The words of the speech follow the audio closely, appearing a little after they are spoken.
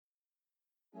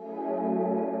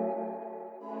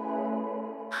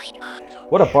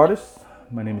What up, artists?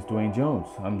 My name is Dwayne Jones.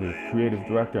 I'm the creative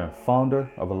director and founder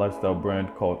of a lifestyle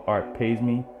brand called Art Pays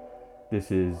Me.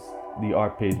 This is the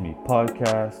Art Pays Me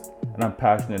podcast, and I'm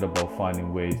passionate about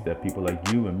finding ways that people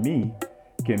like you and me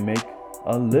can make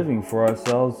a living for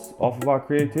ourselves off of our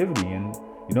creativity. And,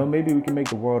 maybe we can make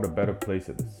the world a better place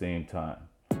at the same time.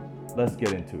 Let's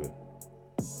get into it.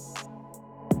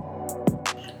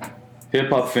 Hip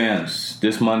hop fans,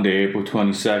 this Monday, April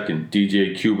 22nd,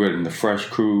 DJ Qbert and the Fresh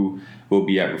Crew will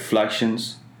be at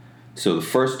Reflections. So the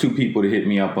first two people to hit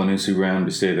me up on Instagram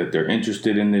to say that they're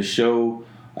interested in this show,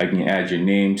 I can add your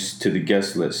names to the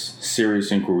guest list.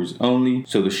 Serious inquiries only.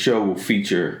 So the show will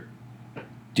feature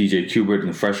DJ Qbert and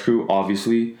the Fresh Crew,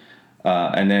 obviously.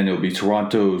 And then it'll be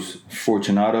Toronto's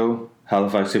Fortunato,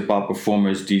 Halifax hip hop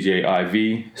performers DJ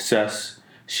IV, Cess,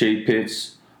 Shade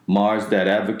Pits, Mars That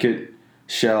Advocate,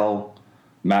 Shell,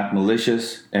 Mac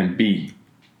Malicious, and B.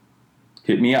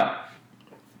 Hit me up.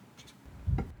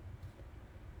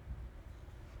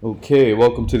 Okay,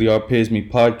 welcome to the Art Pays Me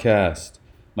podcast.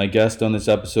 My guest on this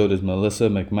episode is Melissa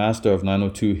McMaster of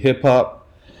 902 Hip Hop.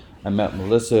 I met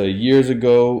Melissa years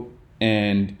ago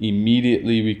and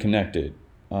immediately reconnected.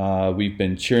 We've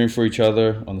been cheering for each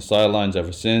other on the sidelines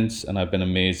ever since, and I've been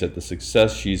amazed at the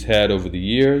success she's had over the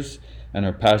years and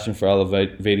her passion for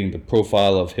elevating the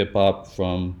profile of hip hop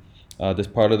from this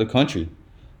part of the country.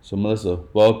 So Melissa,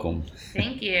 welcome.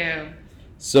 Thank you.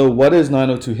 So what is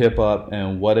 902 Hip Hop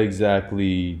and what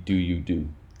exactly do you do?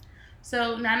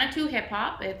 So 902 Hip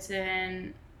Hop, it's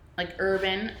an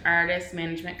urban artist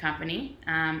management company,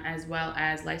 as well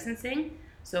as licensing.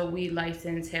 So we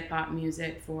license hip hop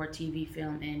music for TV,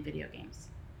 film, and video games.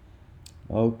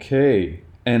 Okay.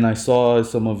 And I saw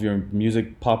some of your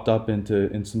music popped up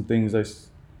in some things.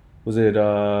 Was it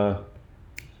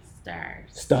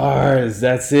Stars,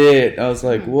 that's it. I was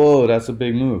like, whoa, that's a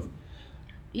big move.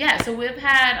 Yeah, so we've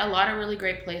had a lot of really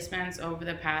great placements over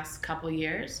the past couple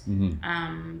years.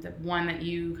 The one that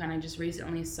you kind of just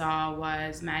recently saw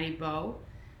was Matty Bow.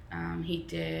 He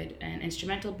did an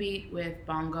instrumental beat with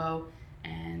bongo,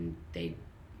 and they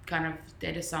kind of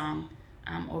did a song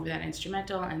over that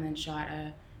instrumental and then shot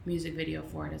a music video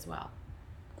for it as well.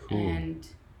 Cool. And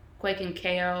Quake and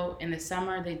KO in the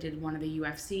summer, they did one of the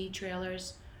UFC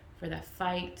trailers for the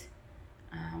fight.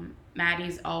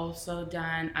 Maddie's also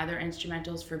done other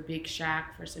instrumentals for Big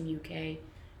Shack for some UK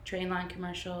train line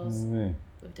commercials. Okay.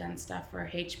 We've done stuff for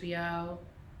HBO.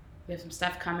 We have some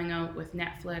stuff coming out with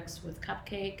Netflix with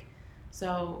Cupcake.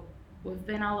 So we've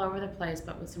been all over the place,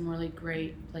 but with some really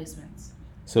great placements.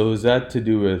 So is that to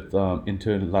do with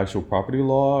intellectual property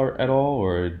law at all,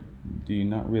 or do you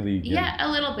not really Yeah, a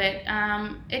little bit.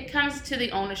 It comes to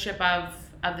the ownership of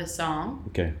the song.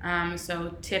 Okay.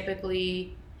 So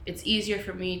typically it's easier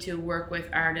for me to work with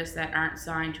artists that aren't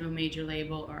signed to a major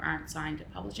label or aren't signed to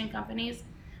publishing companies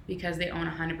because they own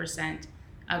 100%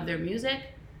 of their music.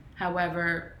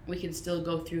 However, we can still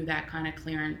go through that kind of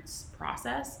clearance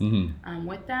process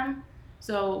with them.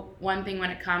 So one thing when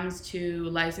it comes to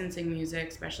licensing music,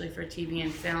 especially for TV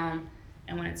and film,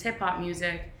 and when it's hip hop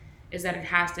music, is that it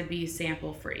has to be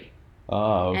sample free.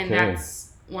 Ah, okay. And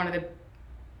that's one of the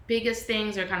biggest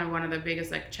things, or kind of one of the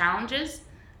biggest challenges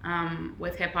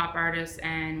with hip hop artists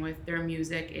and with their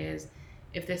music, is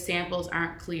if the samples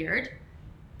aren't cleared,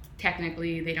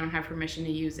 technically they don't have permission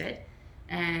to use it.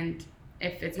 And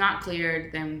if it's not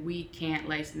cleared, then we can't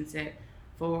license it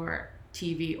for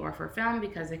TV or for film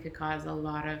because it could cause a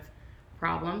lot of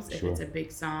problems if it's a big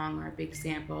song or a big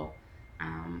sample.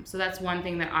 So that's one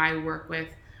thing that I work with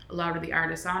a lot of the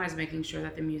artists on, is making sure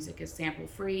that the music is sample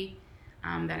free,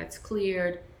 that it's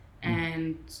cleared,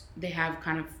 and they have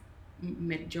kind of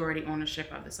majority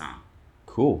ownership of the song.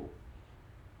 Cool.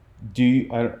 You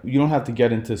don't have to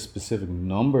get into specific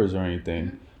numbers or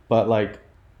anything, but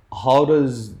how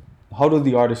do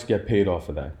the artists get paid off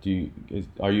of that?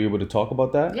 Are you able to talk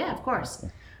about that? Yeah, of course.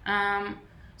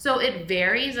 So it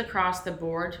varies across the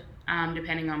board,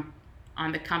 depending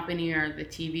on the company or the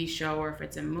TV show, or if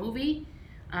it's a movie.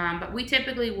 But we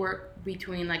typically work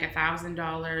between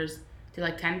 $1,000 to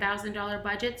 $10,000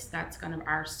 budgets. That's kind of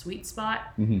our sweet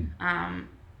spot.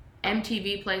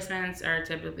 MTV placements are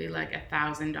typically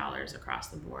 $1,000 across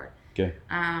the board. Okay.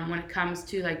 When it comes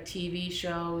to TV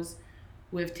shows,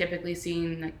 we've typically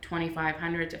seen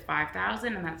 $2,500 to $5,000,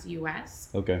 and that's US.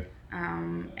 Okay.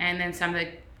 And then some of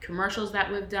the commercials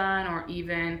that we've done, or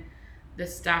even the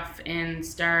stuff in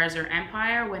Stars or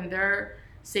Empire, when they're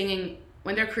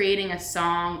creating a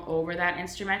song over that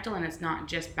instrumental and it's not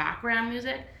just background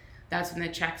music, that's when the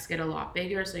checks get a lot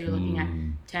bigger. So you're looking at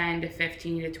 $10,000 to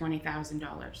 $15,000 to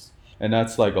 $20,000. And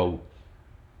that's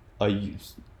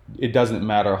it doesn't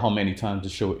matter how many times the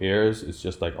show airs. It's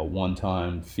just like a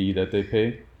one-time fee that they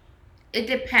pay. It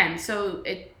depends. So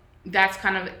that's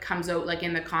kind of it comes out like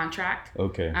in the contract.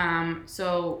 Okay.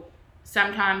 So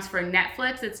sometimes for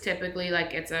Netflix, it's typically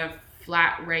like it's a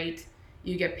flat rate.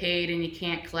 You get paid and you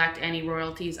can't collect any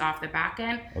royalties off the back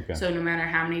end. Okay. So no matter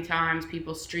how many times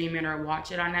people stream it or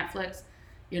watch it on Netflix,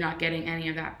 you're not getting any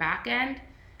of that back end.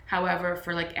 However,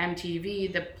 for like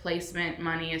MTV, the placement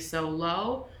money is so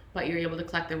low, but you're able to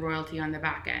collect the royalty on the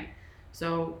back end.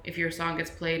 So if your song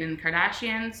gets played in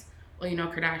Kardashians, well, you know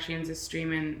Kardashians is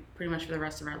streaming pretty much for the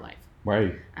rest of our life.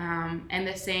 Right. And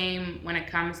the same when it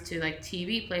comes to like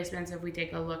TV placements. If we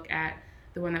take a look at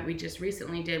the one that we just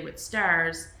recently did with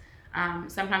Stars,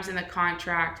 sometimes in the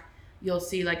contract you'll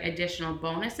see like additional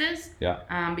bonuses.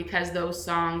 Yeah. Because those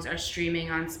songs are streaming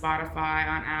on Spotify,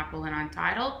 on Apple, and on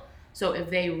Tidal. So if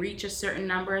they reach a certain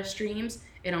number of streams,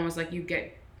 it almost like you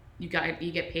get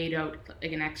paid out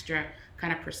like an extra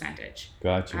kind of percentage.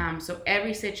 Gotcha. So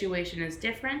every situation is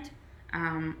different.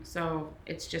 So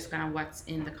it's just kind of what's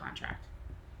in the contract.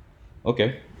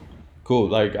 Okay. Cool.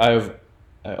 Like I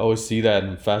always see that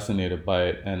and I'm fascinated by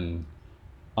it, and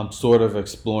I'm sort of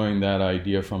exploring that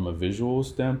idea from a visual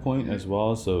standpoint as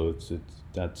well. So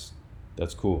that's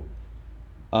cool.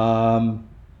 Um,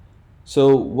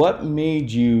 so what made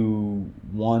you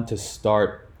want to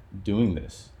start doing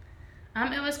this?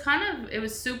 It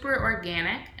was super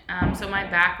organic. So my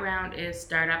background is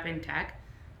startup in tech.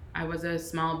 I was a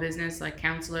small business like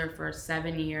counselor for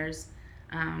 7 years.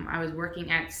 I was working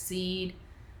at Seed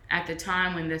at the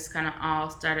time when this kind of all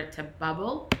started to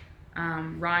bubble.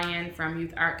 Ryan from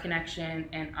Youth Art Connection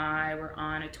and I were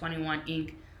on a 21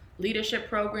 Inc. leadership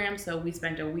program. So we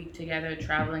spent a week together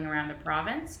traveling around the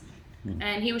province.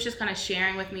 And he was just kind of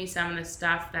sharing with me some of the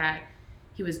stuff that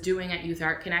he was doing at Youth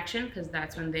Art Connection, because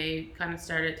that's when they kind of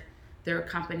started their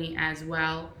company as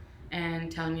well,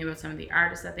 and telling me about some of the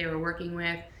artists that they were working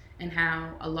with and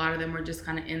how a lot of them were just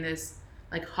kind of in this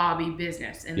like hobby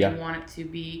business, and they wanted to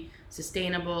be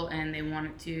sustainable and they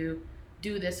wanted to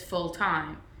do this full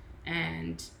time.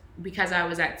 And because I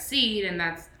was at Seed, and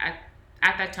that's at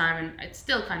that time, and it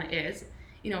still kind of is,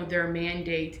 their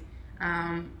mandate,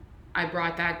 I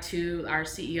brought that to our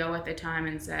CEO at the time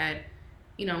and said,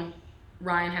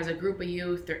 Ryan has a group of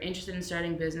youth, they're interested in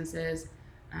starting businesses.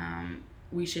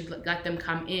 We should let them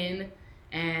come in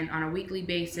and on a weekly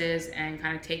basis and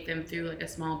kind of take them through like a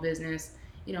small business,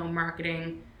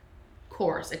 marketing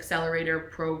course, accelerator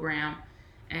program.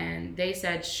 And they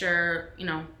said, sure,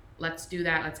 let's do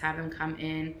that. Let's have them come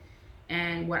in.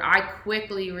 And what I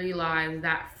quickly realized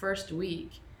that first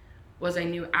week was I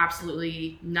knew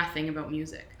absolutely nothing about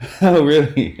music. Oh,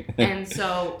 really? And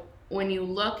so when you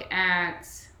look at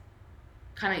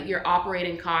kind of your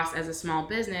operating costs as a small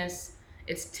business,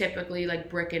 it's typically like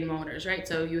brick and mortars, right?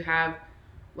 So you have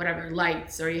whatever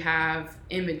lights, or you have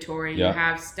inventory, you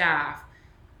have staff.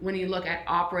 When you look at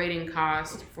operating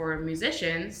costs for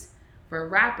musicians, for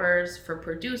rappers, for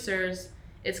producers,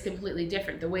 it's completely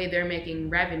different. The way they're making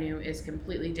revenue is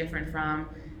completely different from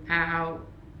how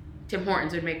Tim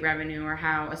Hortons would make revenue or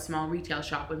how a small retail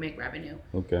shop would make revenue.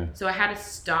 Okay. So I had to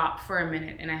stop for a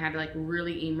minute, and I had to like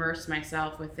really immerse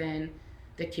myself within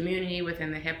the community,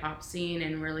 within the hip hop scene,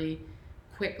 and really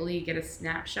quickly get a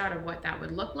snapshot of what that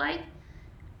would look like.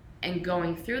 And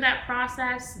going through that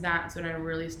process, that's when I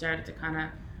really started to kind of,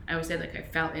 I would say like I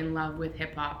fell in love with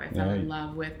hip hop. I fell in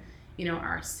love with,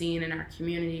 our scene and our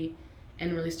community,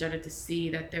 and really started to see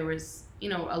that there was, a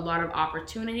lot of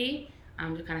opportunity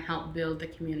to kind of help build the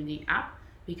community up,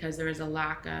 because there is a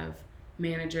lack of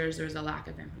managers, there's a lack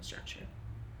of infrastructure.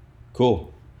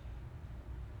 Cool.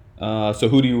 So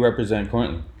who do you represent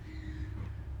currently?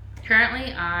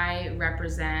 Currently, I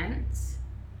represent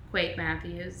Quake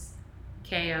Matthews,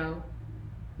 KO,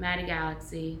 Maddie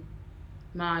Galaxy,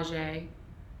 Mage,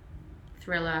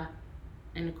 Thrilla,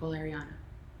 and Nicole Ariana.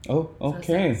 Oh,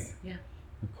 okay. So 6, yeah.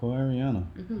 Nicole Ariana.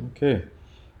 Mm-hmm. Okay.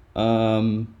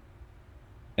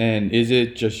 And is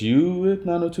it just you with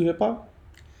 902 Hip Hop?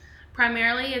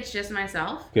 Primarily, it's just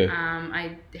myself. Okay.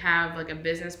 I have like a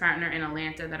business partner in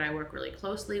Atlanta that I work really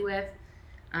closely with.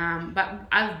 But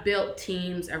I've built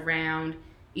teams around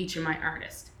each of my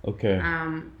artists. Okay.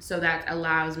 So that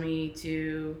allows me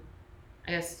to,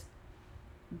 I guess,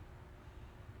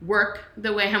 work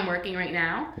the way I'm working right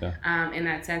now. Yeah. In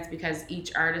that sense, because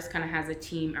each artist kind of has a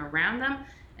team around them,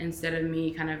 instead of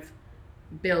me kind of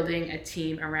building a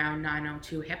team around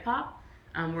 902 Hip Hop.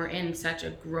 We're in such a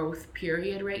growth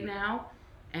period right now,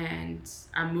 and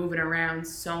I'm moving around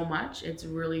so much. It's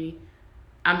really,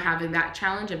 I'm having that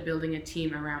challenge of building a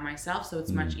team around myself, so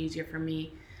it's much easier for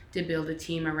me to build a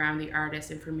team around the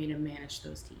artist and for me to manage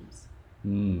those teams.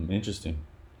 Interesting.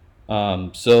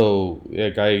 So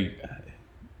like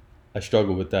I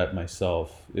struggle with that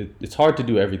myself. It's hard to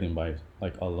do everything by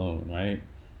like alone, right?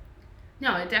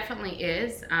 No, it definitely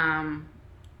is.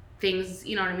 Things,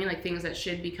 you know what I mean? Like things that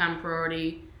should become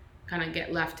priority kind of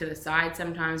get left to the side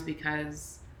sometimes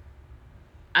because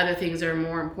other things are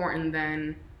more important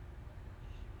than,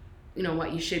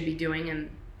 what you should be doing.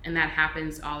 And that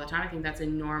happens all the time. I think that's a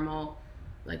normal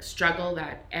like struggle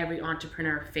that every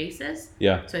entrepreneur faces.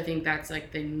 Yeah. So I think that's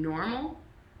like the normal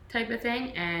type of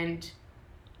thing. And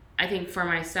I think for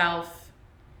myself,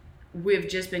 we've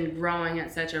just been growing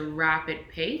at such a rapid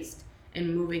pace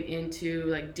and moving into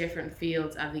like different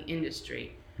fields of the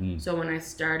industry. Mm. So when I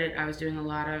started, I was doing a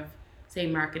lot of, say,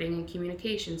 marketing and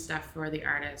communication stuff for the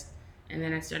artist. And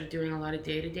then I started doing a lot of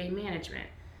day-to-day management.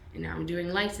 And now I'm doing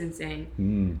licensing.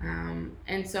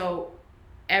 And so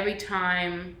every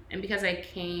time, and because I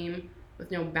came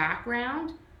with no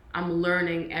background, I'm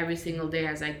learning every single day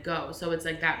as I go. So it's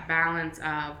like that balance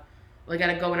of, well, I got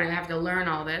to go and I have to learn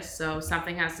all this. So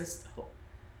something has to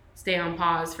stay on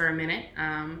pause for a minute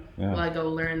while I go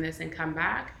learn this and come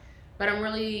back. But I'm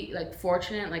really like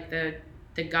fortunate, like the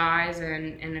guys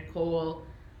and Nicole,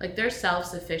 like they're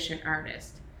self-sufficient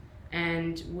artists.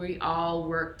 And we all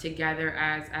work together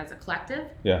as a collective.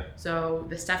 Yeah. So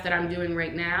the stuff that I'm doing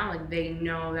right now, like they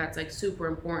know that's like super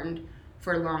important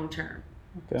for long term.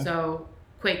 Okay. So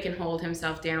Quake can hold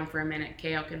himself down for a minute.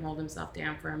 KO can hold himself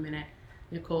down for a minute.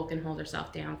 Nicole can hold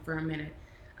herself down for a minute.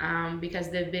 Because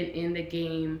they've been in the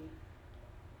game,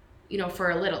 for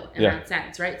a little in that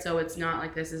sense, right? So it's not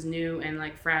like this is new and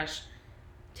like fresh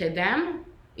to them.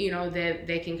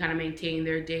 They can kind of maintain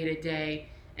their day to day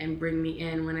and bring me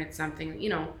in when it's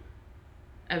something,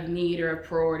 of need or a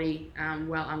priority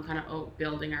while I'm kind of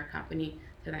building our company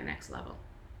to that next level.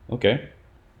 Okay.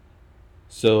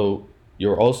 So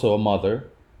you're also a mother,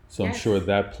 so yes. I'm sure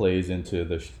that plays into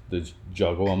the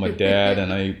juggle. I'm a dad,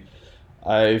 and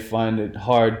I find it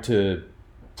hard to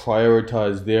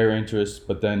prioritize their interests,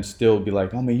 but then still be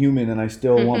like, I'm a human, and I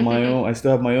still want my own. I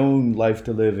still have my own life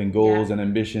to live, and goals and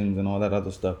ambitions, and all that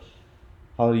other stuff.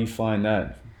 How do you find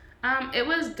that? It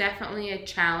was definitely a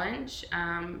challenge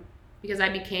because I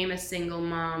became a single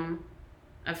mom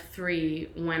of 3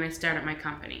 when I started my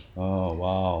company. Oh,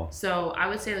 wow. So I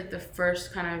would say like the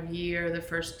first kind of year, the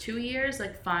first 2 years,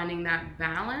 like finding that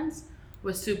balance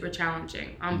was super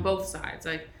challenging on both sides.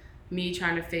 Like me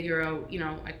trying to figure out,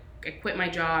 I quit my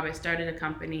job, I started a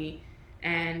company,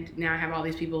 and now I have all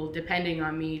these people depending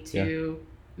on me to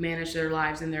manage their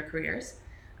lives and their careers.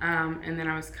 And then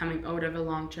I was coming out of a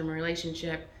long-term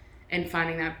relationship and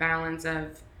finding that balance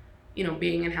of,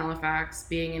 being in Halifax,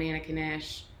 being in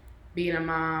Antigonish, being a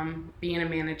mom, being a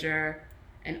manager,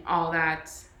 and all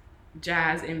that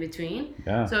jazz in between.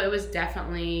 Yeah. So it was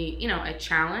definitely, a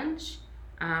challenge.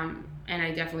 And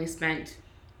I definitely spent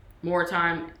more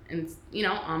time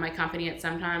on my company at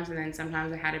sometimes, and then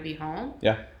sometimes I had to be home.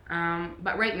 Yeah.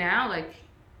 But right now, like,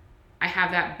 I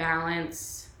have that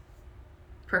balance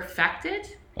perfected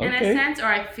in a sense, or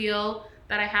I feel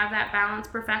that I have that balance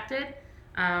perfected.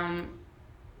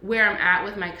 Where I'm at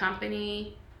with my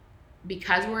company,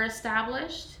 because we're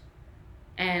established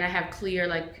and I have clear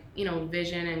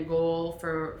vision and goal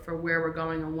for where we're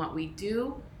going and what we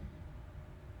do.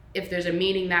 If there's a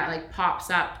meeting that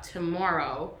pops up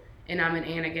tomorrow and I'm in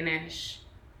Antigonish,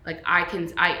 I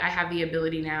have the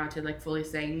ability now to fully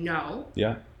say no.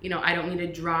 Yeah. I don't need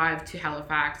to drive to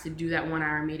Halifax to do that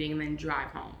 1-hour meeting and then drive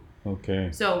home.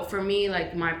 Okay. So for me,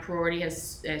 my priority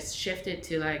has shifted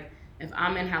to if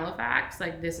I'm in Halifax,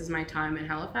 this is my time in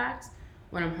Halifax.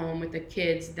 When I'm home with the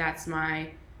kids, that's my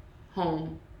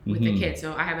home with the kids.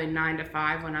 So I have a 9 to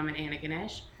 5 when I'm in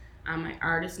Antigonish. My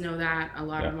artists know that. A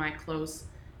lot of my close,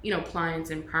 clients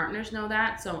and partners know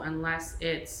that. So unless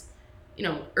it's,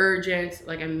 urgent,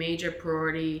 a major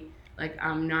priority,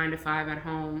 I'm 9 to 5 at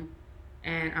home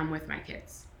and I'm with my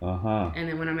kids. And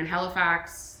then when I'm in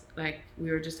Halifax, we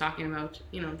were just talking about,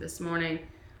 this morning,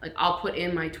 I'll put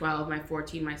in my 12, my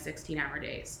 14, my 16-hour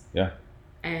days. Yeah.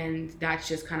 And that's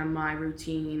just kind of my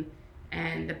routine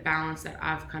and the balance that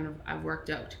I've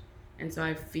worked out. And so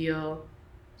I feel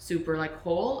super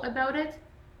whole about it.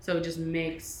 So it just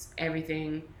makes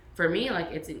everything for me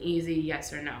it's an easy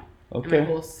yes or no. Okay. And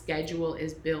my whole schedule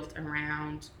is built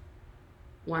around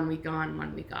 1 week on,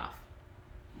 1 week off.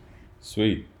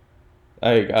 Sweet.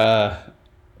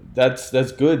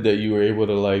 That's good that you were able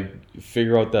to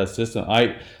figure out that system.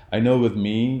 I know with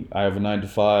me, I have a 9 to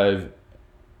 5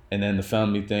 and then the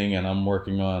family thing, and I'm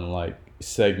working on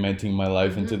segmenting my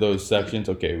life into those sections.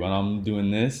 Okay, when I'm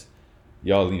doing this,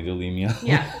 y'all need to leave me alone.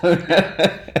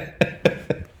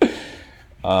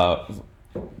 Yeah.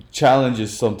 challenge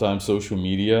is sometimes social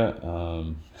media.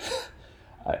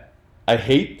 I I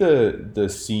hate the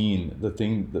scene, the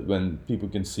thing that when people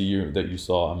can see you that you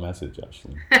saw a message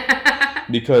actually,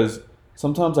 because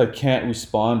sometimes I can't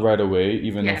respond right away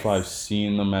even if I've Yes.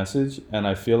 seen the message, and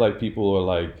I feel like people are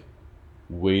like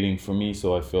waiting for me,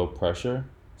 so I feel pressure.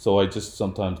 So I just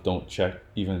sometimes don't check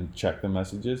the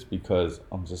messages because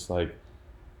I'm just like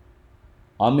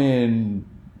I'm in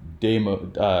day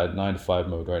mode, 9 to 5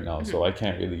 mode right now, so Mhm. I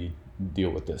can't really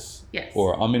deal with this. Yes.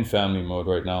 Or I'm in family mode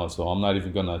right now, so I'm not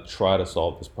even gonna try to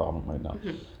solve this problem right now.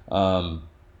 Mhm. Um,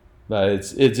 but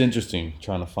it's interesting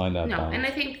trying to find that No, and I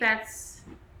balance. think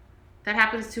that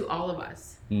happens to all of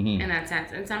us in Mm-hmm. that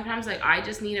sense. And sometimes like I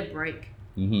just need a break.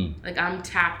 Mm-hmm. Like I'm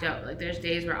tapped out. Like there's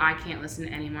days where I can't listen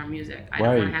to any more music. I don't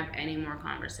want to Right. have any more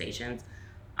conversations.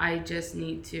 I just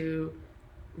need to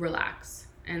relax.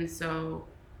 And so,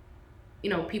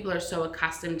 people are so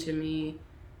accustomed to me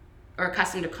or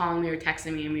accustomed to calling me or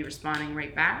texting me and me responding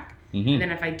right back. And Mm-hmm.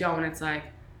 then if I don't, it's like,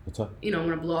 What's up? I'm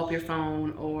gonna blow up your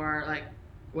phone or like,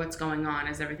 what's going on?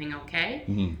 Is everything okay?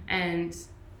 Mm-hmm. And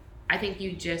I think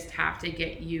you just have to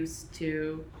get used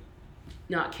to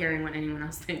not caring what anyone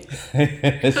else thinks,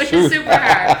 It's which true. is super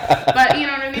hard. But you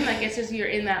know what I mean? Like it's just you're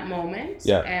in that moment,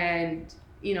 Yeah. and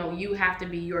you have to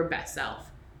be your best self.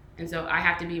 And so I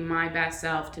have to be my best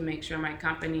self to make sure my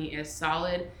company is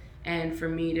solid, and for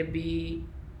me to be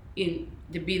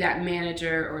that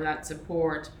manager or that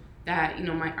support that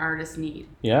my artists need.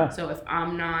 Yeah. So if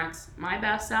I'm not my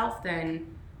best self, then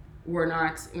we're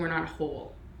not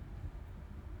whole.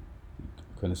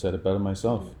 Couldn't have said it better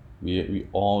myself. We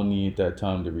all need that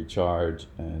time to recharge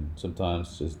and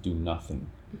sometimes just do nothing.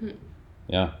 Mhm.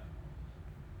 Yeah.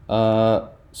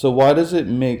 So why does it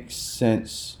make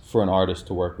sense for an artist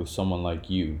to work with someone like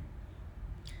you?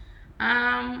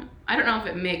 I don't know if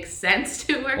it makes sense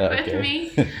to work with Okay.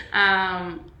 me.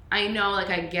 I know like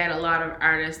I get a lot of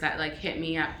artists that like hit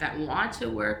me up that want to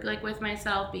work like with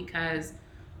myself because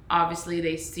obviously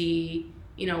they see,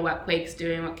 what Quake's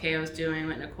doing, what KO's doing,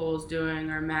 what Nicole's doing,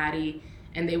 or Maddie,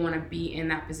 and they want to be in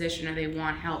that position or they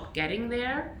want help getting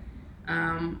there.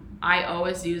 I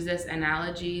always use this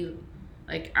analogy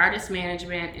like artist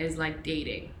management is like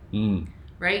dating, Mm.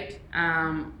 right?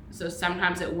 So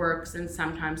sometimes it works and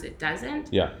sometimes it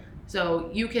doesn't. Yeah. So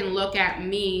you can look at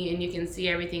me and you can see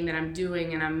everything that I'm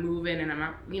doing and I'm moving and I'm,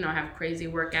 have crazy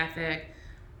work ethic,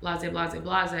 blase, blase,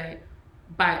 blase.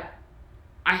 But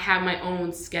I have my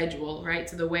own schedule, right?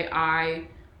 So the way I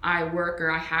work or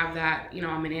I have that,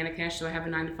 I'm in Antigonish, so I have a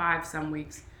 9 to 5 some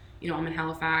weeks. I'm in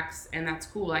Halifax and that's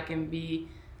cool. I can be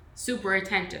super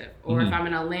attentive. Or if Mm-hmm. I'm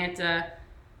in Atlanta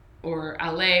or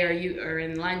LA or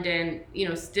in London,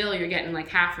 still you're getting like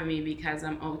half of me because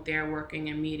I'm out there working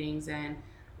in meetings and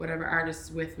whatever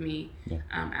artists with me Yeah.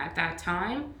 at that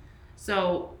time.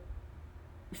 So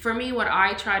for me, what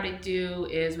I try to do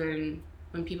is when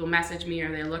people message me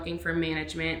or they're looking for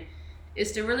management,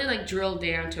 is to really like drill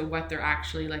down to what they're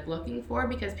actually like looking for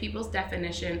because people's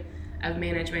definition of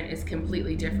management is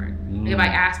completely different. Like if I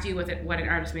asked you what an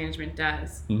artist management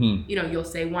does, Mm-hmm. you'll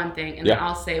say one thing and Yeah. then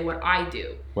I'll say what I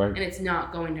do, Right. and it's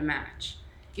not going to match.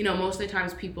 Most of the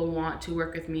times people want to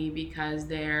work with me because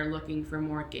they're looking for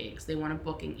more gigs. They want a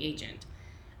booking agent,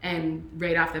 and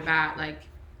right off the bat, like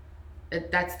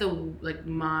that's the like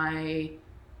my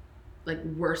like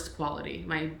worst quality,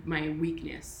 my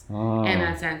weakness. Oh. In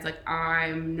that sense, like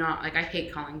I'm not like I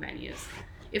hate calling venues.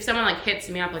 If someone like hits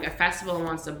me up like a festival and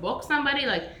wants to book somebody,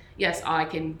 like yes, I'll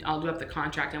do up the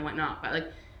contract and whatnot. But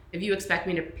like if you expect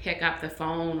me to pick up the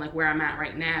phone like where I'm at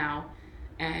right now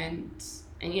and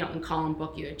and call and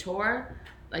book you a tour,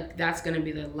 like that's gonna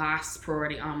be the last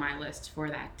priority on my list for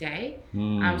that day.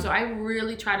 So I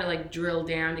really try to like drill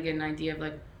down to get an idea of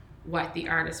like what the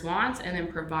artist wants and then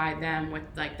provide them with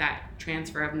like that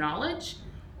transfer of knowledge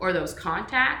or those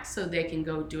contacts so they can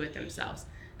go do it themselves,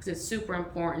 because it's super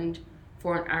important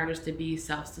for an artist to be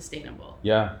self-sustainable.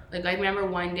 Yeah. Like I remember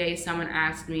one day someone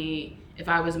asked me if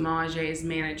I was Maje's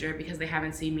manager because they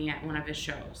haven't seen me at one of his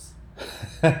shows.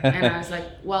 And I was like,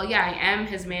 well, yeah, I am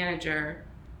his manager,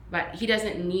 but he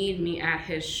doesn't need me at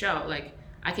his show. Like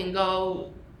I can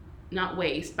go, not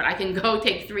waste, but I can go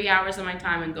take 3 hours of my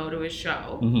time and go to his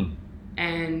show Mm-hmm.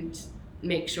 and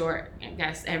make sure, I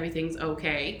guess, everything's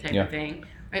okay type Yeah. of thing,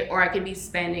 right? Or I could be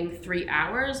spending 3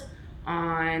 hours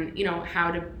on,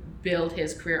 how to build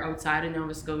his career outside of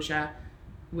Nova Scotia,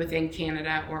 within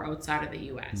Canada, or outside of the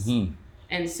US. Mm-hmm.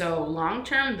 And so long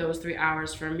term, those 3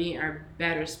 hours for me are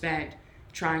better spent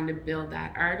trying to build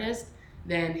that artist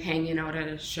than hanging out at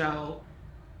a show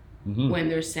Mm-hmm. when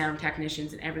there's sound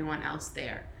technicians and everyone else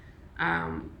there.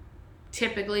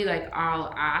 Typically, like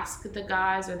I'll ask the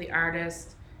guys or the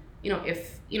artist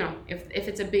if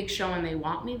it's a big show and they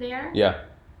want me there. Yeah.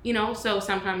 So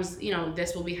sometimes,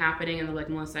 this will be happening and they're like,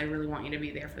 Melissa, I really want you to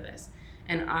be there for this.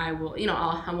 And I will,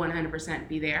 I'll 100%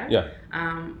 be there. Yeah.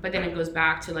 But then it goes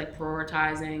back to like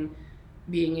prioritizing,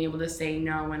 being able to say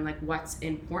no and like what's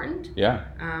important. Yeah.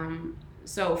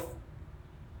 So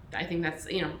I think that's,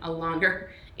 a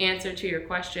longer answer to your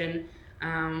question.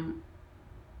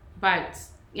 But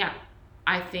yeah,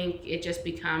 I think it just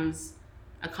becomes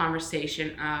a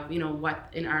conversation of,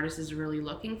 what an artist is really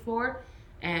looking for,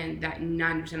 and that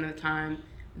 90% of the time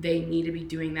they need to be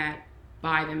doing that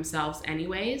by themselves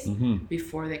anyways,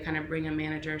 before they kind of bring a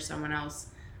manager or someone else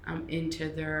into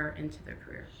their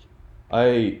career.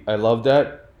 I love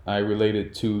that. I relate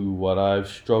it to what I've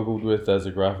struggled with as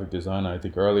a graphic designer. I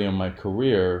think early in my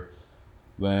career,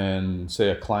 when, say,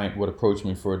 a client would approach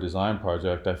me for a design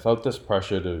project, I felt this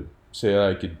pressure to say that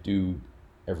I could do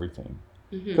everything.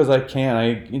 Because I can.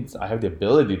 I have the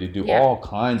ability to do all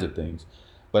kinds of things.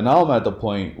 But now I'm at the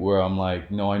point where I'm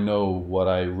like, no, I know what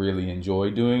I really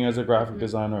enjoy doing as a graphic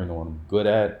designer. I know what I'm good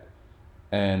at.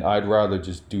 And I'd rather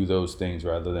just do those things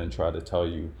rather than try to tell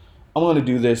you, I'm going to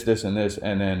do this, this, and this.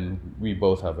 And then we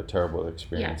both have a terrible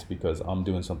experience because I'm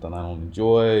doing something I don't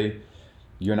enjoy.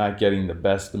 You're not getting the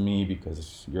best of me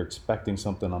because you're expecting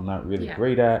something I'm not really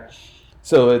great at.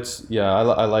 So it's, I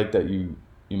like that you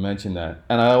mentioned that.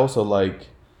 And I also like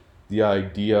the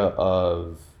idea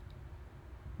of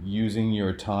using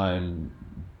your time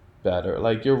better.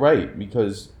 Like, you're right,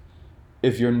 because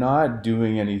if you're not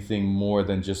doing anything more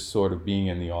than just sort of being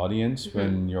in the audience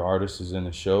when your artist is in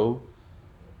a show,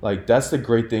 like, that's the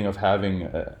great thing of having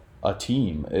a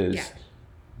team is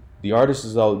the artist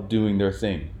is out doing their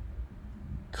thing,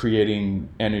 creating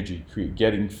energy,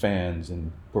 getting fans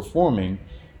and performing.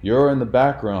 You're in the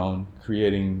background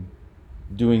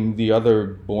doing the other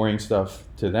boring stuff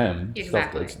to them,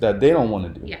 stuff that they don't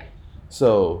want to do. Yeah.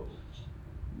 So,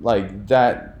 like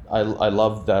that, I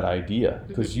love that idea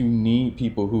because you need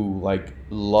people who like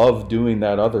love doing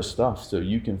that other stuff so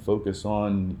you can focus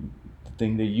on the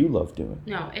thing that you love doing.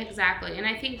 No, exactly. And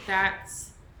I think that's,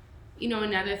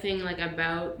 another thing like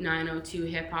about 902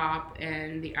 hip hop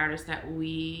and the artists that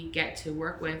we get to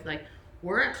work with, like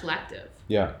we're a collective.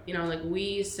 Yeah. Like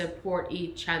we support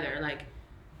each other. Like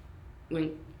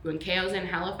when KO's in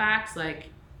Halifax, like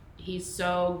he's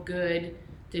so good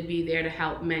to be there to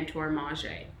help mentor Maj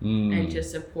and to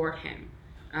support him.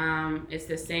 It's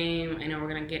the same. I know we're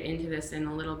going to get into this in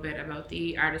a little bit about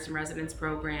the Artist in Residence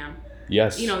program.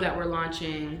 Yes. That we're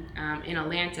launching in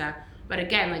Atlanta. But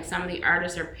again, like some of the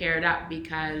artists are paired up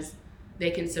because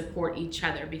they can support each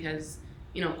other because,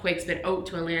 Quake's been out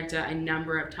to Atlanta a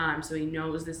number of times, so he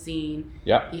knows the scene.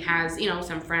 Yeah. He has,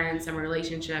 some friends, some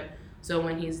relationship. So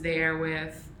when he's there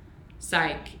with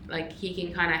Psych, like he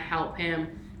can kind of help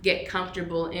him get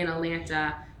comfortable in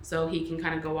Atlanta so he can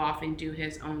kind of go off and do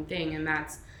his own thing. And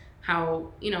that's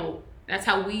how,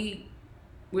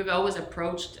 we've always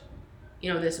approached,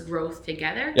 this growth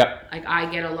together. Yeah. Like I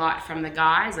get a lot from the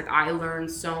guys. Like I learn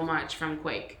so much from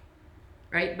Quake,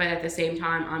 right? But at the same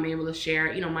time, I'm able to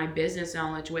share, my business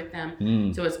knowledge with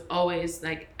them. So it's always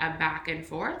like a back and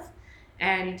forth.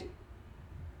 And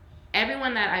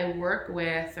everyone that I work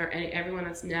with or everyone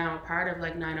that's now a part of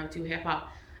like 902 hip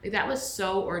hop, like that was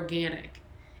so organic.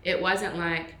 It wasn't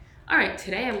like, all right,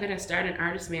 today I'm going to start an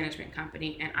artist management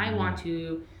company and I want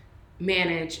to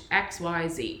manage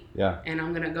XYZ. Yeah. And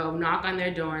I'm going to go knock on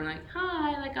their door and like,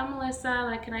 hi, like I'm Melissa,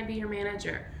 like can I be your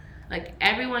manager? Like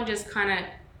everyone just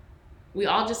we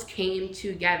all just came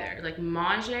together. Like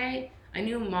Maj, I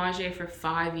knew Maj for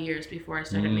 5 years before I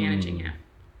started managing him.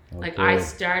 Okay. Like I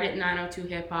started 902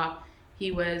 hip hop.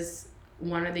 He was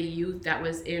one of the youth that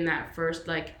was in that first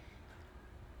like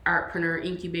artpreneur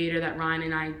incubator that Ryan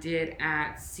and I did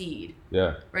at Seed.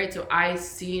 Yeah. Right. So I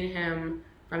seen him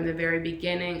from the very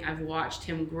beginning. I've watched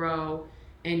him grow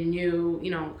and knew,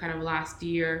 kind of last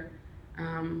year,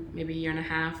 maybe a year and a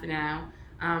half now,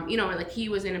 like he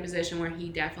was in a position where he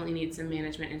definitely needs some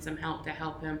management and some help to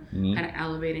help him kind of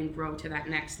elevate and grow to that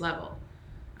next level.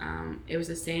 It was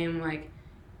the same like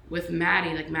with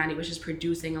Maddie. Like Maddie was just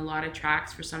producing a lot of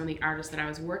tracks for some of the artists that I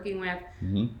was working with.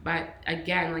 But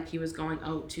again, like he was going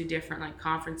out to different like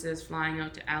conferences, flying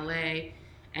out to LA,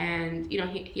 and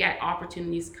he had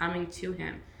opportunities coming to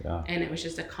him. Yeah. And it was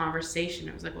just a conversation.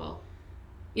 It was like, well,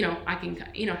 I can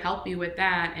help you with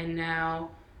that. And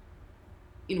now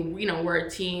we're a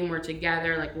team, we're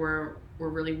together, like we're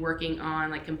really working on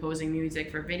like composing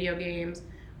music for video games.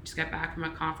 We just got back from a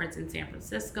conference in San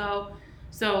Francisco.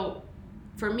 So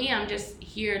for me, I'm just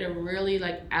here to really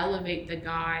like elevate the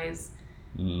guys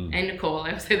and Nicole.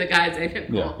 I would say the guys and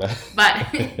Nicole. Yeah.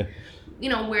 But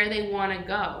where they want to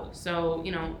go. So,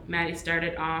 Maddie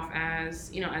started off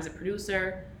as, as a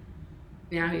producer.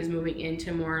 Now he's moving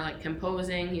into more like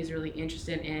composing. He's really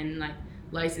interested in like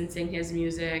licensing his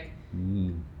music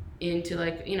into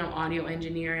like, audio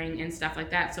engineering and stuff like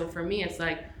that. So for me, it's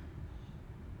like,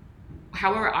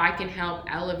 however I can help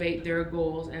elevate their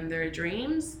goals and their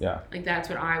dreams, like that's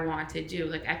what I want to do.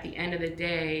 Like at the end of the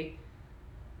day,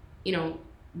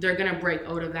 they're gonna break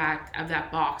out of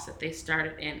that box that they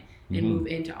started in and move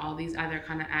into all these other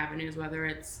kind of avenues, whether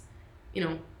it's,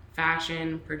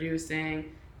 fashion,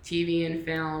 producing, TV and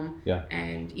film.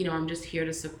 And, I'm just here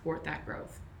to support that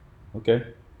growth. Okay.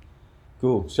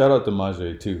 Cool. Shout out to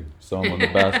Majay too. Saw him on the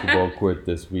basketball court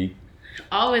this week.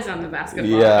 Always on the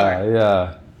basketball court.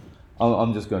 Yeah.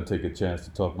 I'm just gonna take a chance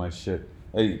to talk my shit.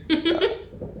 Hey,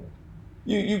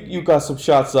 you got some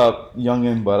shots up,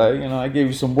 youngin, but I gave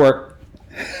you some work.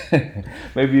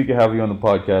 Maybe you can have you on the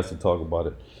podcast and talk about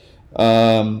it.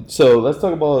 So let's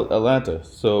talk about Atlanta.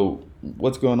 So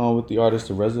what's going on with the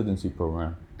artist in residency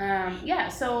program?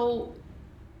 So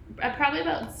probably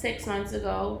about 6 months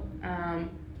ago,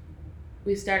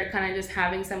 we started kind of just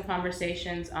having some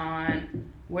conversations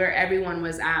on where everyone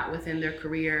was at within their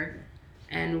career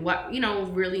and what,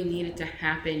 really needed to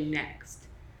happen next.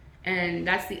 And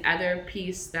that's the other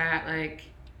piece that, like,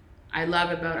 I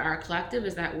love about our collective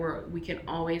is that we can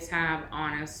always have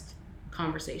honest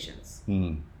conversations,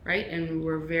 right? And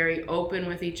we're very open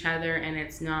with each other, and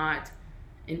it's not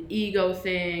an ego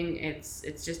thing. It's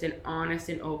just an honest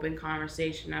and open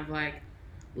conversation of like,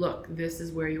 look, this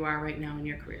is where you are right now in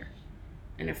your career.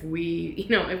 And if we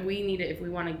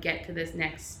want to get to that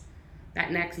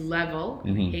next level,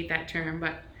 and I hate that term,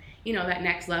 but that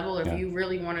next level, if you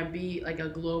really want to be like a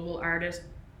global artist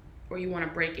or you want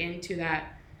to break into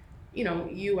that,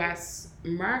 US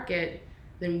market,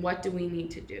 then what do we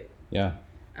need to do?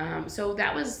 So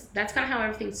that's kind of how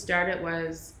everything started,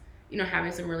 was,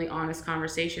 having some really honest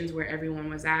conversations where everyone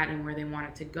was at and where they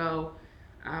wanted to go.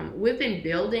 We've been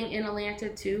building in Atlanta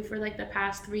too for like the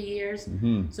past 3 years.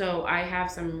 So I have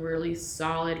some really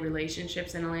solid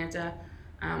relationships in Atlanta.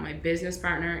 My business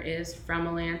partner is from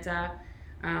Atlanta.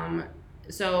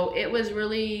 So it was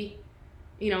really,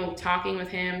 talking with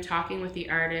him, talking with the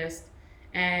artist,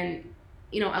 and,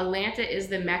 Atlanta is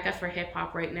the mecca for hip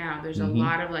hop right now. There's a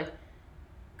lot of like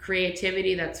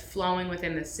creativity that's flowing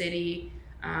within the city.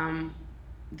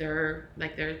 Their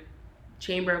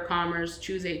Chamber of Commerce,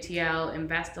 Choose ATL,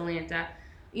 Invest Atlanta,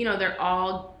 they're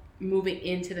all moving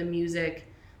into the music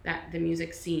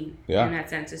scene in that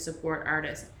sense to support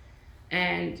artists.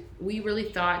 And we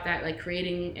really thought that like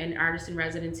creating an artist in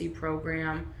residency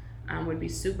program would be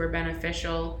super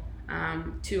beneficial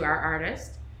to our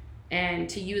artists, and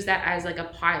to use that as like a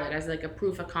pilot, as like a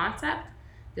proof of concept,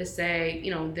 to say,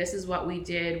 this is what we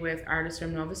did with artists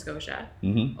from Nova Scotia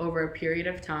over a period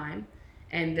of time.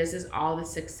 And this is all the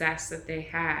success that they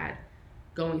had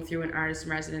going through an artist in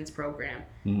residence program.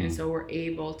 And so we're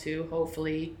able to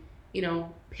hopefully,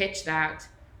 pitch that,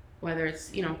 whether it's,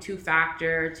 to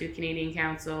Factor, to Canadian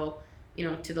Council,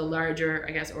 to the larger,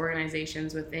 I guess,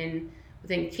 organizations within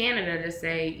Canada, to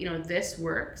say, this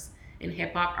works and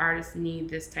hip hop artists need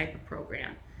this type of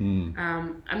program.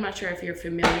 I'm not sure if you're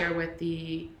familiar with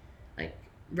the like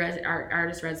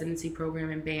artist residency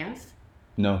program in Banff.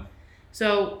 No.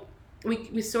 So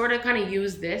we sort of kind of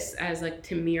use this as like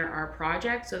to mirror our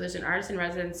project. So there's an artist in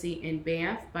residency in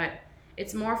Banff, but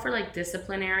it's more for like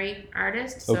disciplinary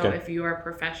artists. So if you are a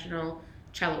professional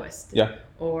celloist,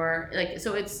 or like,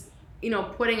 so it's,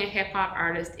 putting a hip hop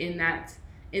artist in that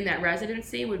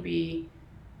residency would be,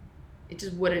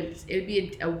 it would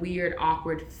be a weird,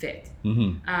 awkward fit.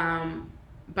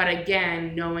 But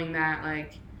again, knowing that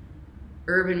like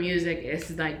urban music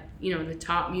is like, the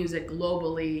top music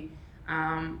globally,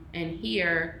 and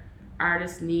here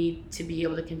artists need to be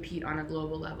able to compete on a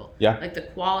global level. Like the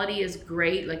quality is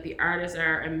great, like the artists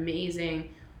are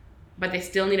amazing, but they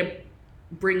still need to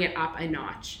bring it up a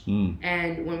notch.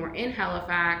 And when we're in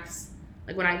Halifax,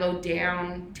 like when I go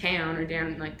downtown or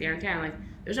downtown, like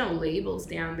there's no labels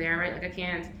down there, right? Like I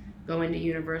can't go into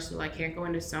Universal, I can't go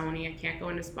into Sony, I can't go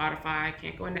into Spotify, I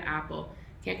can't go into Apple,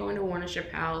 can't go into Warner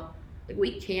Chappelle. Like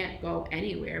we can't go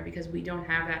anywhere because we don't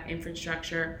have that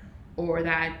infrastructure or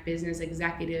that business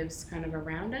executives kind of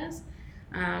around us.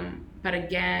 But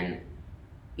again,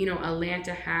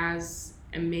 Atlanta has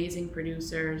amazing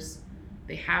producers.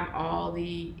 They have all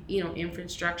the,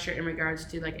 infrastructure in regards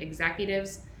to like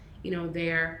executives,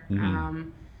 there.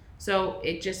 So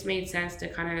it just made sense to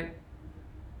kind of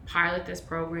pilot this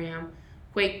program.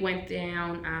 Quake went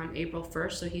down April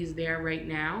 1st, so he's there right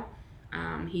now.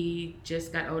 He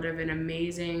just got out of an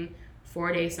amazing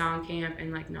 4-day song camp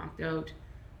and like knocked out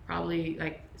probably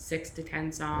like 6 to 10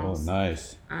 Oh, songs.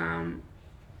 nice.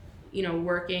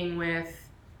 Working with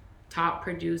top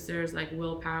producers like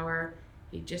Willpower.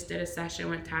 He just did a session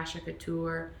with Tasha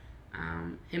Couture.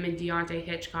 Him and Deontay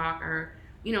Hitchcock are,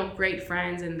 great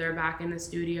friends, and they're back in the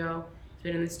studio. He's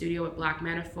been in the studio with Black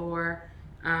Metaphor,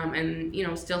 and,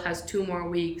 still has 2 more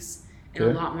weeks and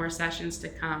a lot more sessions to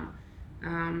come.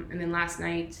 And then last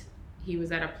night, he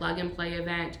was at a plug and play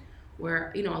event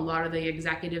where, a lot of the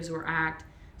executives were at.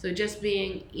 So just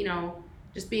being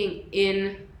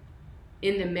in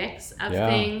the mix of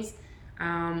things,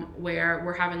 where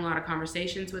we're having a lot of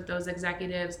conversations with those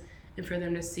executives, and for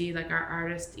them to see like our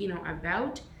artist,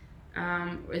 about,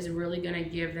 is really going to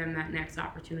give them that next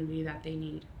opportunity that they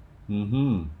need.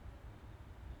 Mm-hmm.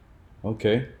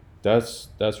 Okay, that's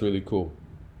really cool.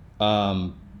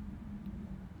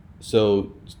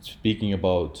 So speaking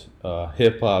about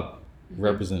hip hop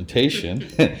representation,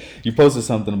 you posted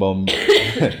something about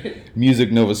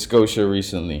Music Nova Scotia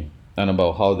recently, and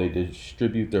about how they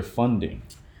distribute their funding.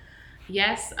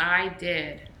 Yes, I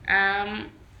did.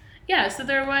 So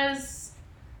there was,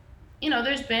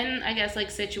 there's been, I guess, like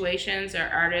situations or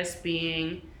artists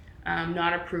being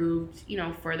not approved,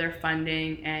 for their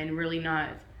funding, and really not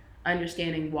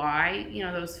understanding why,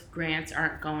 those grants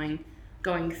aren't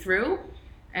going through.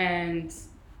 And,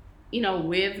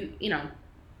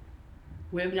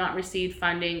 we've not received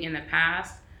funding in the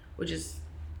past, which is,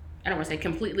 I don't want to say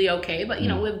completely okay, but,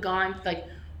 we've gone, like,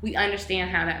 we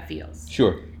understand how that feels.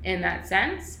 Sure. In that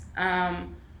sense.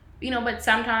 But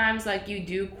sometimes, like, you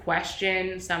do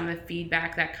question some of the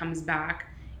feedback that comes back,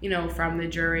 from the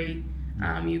jury.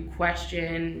 You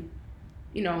question,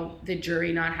 the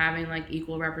jury not having, like,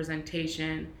 equal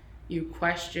representation. You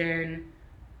question,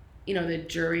 the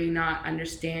jury not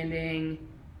understanding,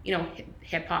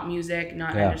 hip-hop music,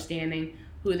 not understanding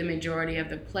who the majority of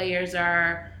the players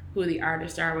are, who the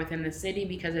artists are within the city,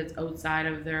 because it's outside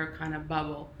of their kind of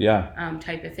bubble,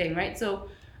 type of thing, right? So,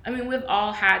 I mean, we've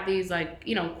all had these, like,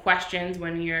 questions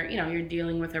when you're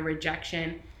dealing with a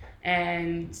rejection.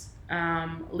 And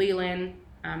Leland,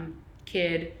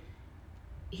 Kid,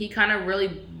 he kind of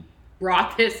really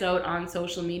brought this out on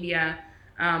social media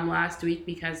last week,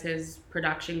 because his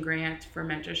production grant for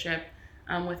mentorship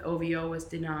with OVO was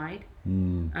denied.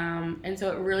 And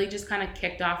so it really just kind of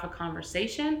kicked off a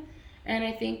conversation. And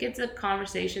I think it's a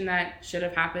conversation that should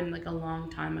have happened like a long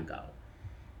time ago.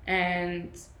 And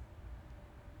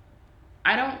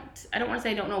I don't want to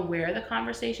say I don't know where the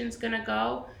conversation's going to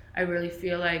go. I really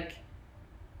feel like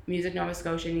Music Nova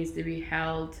Scotia needs to be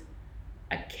held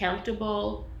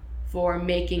accountable for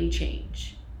making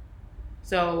change.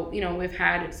 So, we've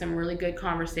had some really good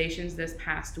conversations this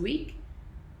past week,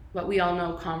 but we all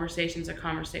know conversations are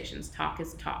conversations. Talk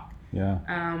is talk. Yeah.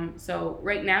 So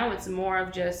right now it's more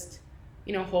of just,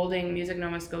 holding Music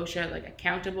Nova Scotia like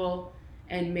accountable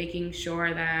and making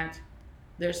sure that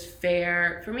there's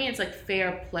for me, it's like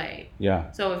fair play.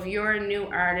 Yeah. So if you're a new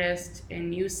artist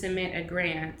and you submit a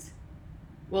grant,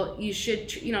 well, you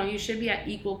should be at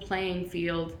equal playing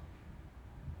field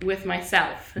with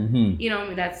myself.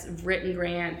 That's written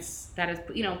grants that has,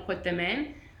 put them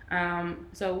in.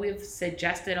 So we've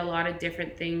suggested a lot of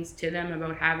different things to them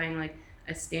about having like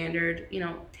a standard,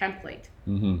 template.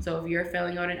 So if you're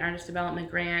filling out an artist development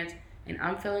grant and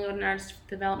I'm filling out an artist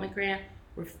development grant,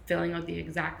 we're filling out the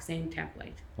exact same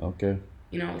template. Okay.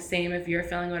 Same if you're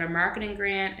filling out a marketing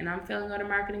grant and I'm filling out a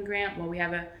marketing grant, well, we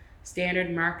have a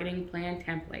standard marketing plan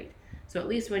template. So at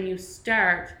least when you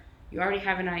start, you already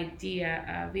have an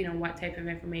idea of, what type of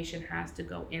information has to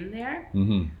go in there.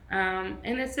 And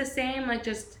it's the same, like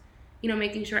just,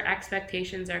 making sure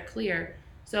expectations are clear.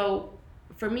 So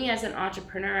for me as an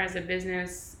entrepreneur, as a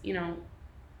business,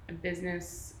 a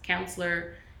business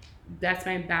counselor, that's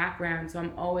my background. So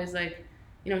I'm always like,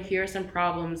 here are some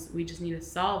problems, we just need to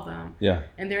solve them. Yeah.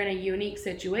 And they're in a unique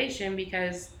situation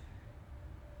because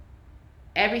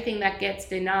everything that gets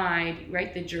denied,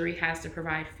 right, the jury has to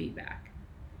provide feedback.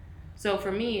 So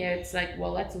for me, it's like,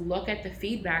 well, let's look at the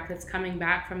feedback that's coming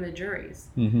back from the juries.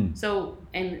 So,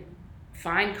 and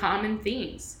find common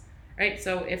themes, right?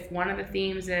 So if one of the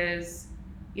themes is,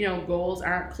 goals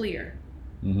aren't clear.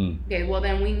 Okay, well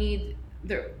then we need,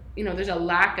 there's a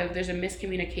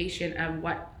miscommunication of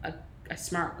what a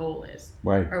SMART goal is.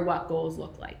 Right. Or what goals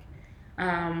look like.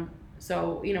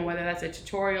 So, whether that's a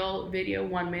tutorial video,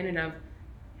 1 minute of,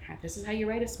 this is how you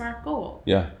write a SMART goal.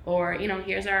 Yeah. Or,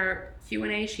 here's our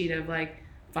Q&A sheet of like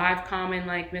 5 common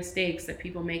like mistakes that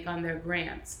people make on their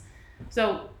grants.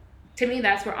 So to me,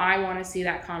 that's where I want to see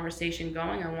that conversation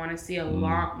going. I want to see a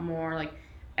lot more like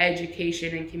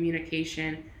education and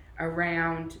communication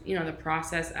around, the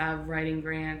process of writing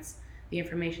grants, the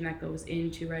information that goes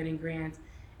into writing grants.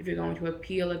 If you're going to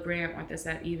appeal a grant, what does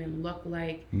that even look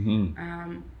like?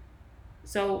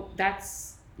 So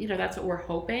that's what we're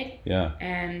hoping. Yeah.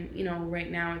 And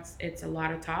right now it's a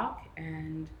lot of talk,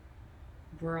 and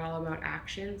we're all about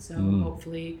action. So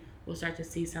hopefully we'll start to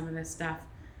see some of this stuff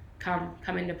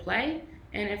come into play.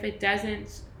 And if it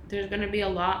doesn't, there's going to be a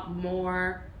lot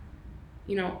more,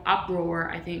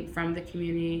 uproar, I think, from the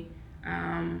community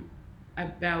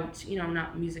about,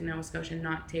 not Music Nova Scotia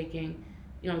not taking,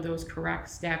 those correct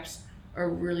steps, or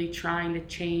really trying to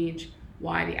change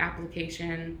why the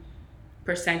application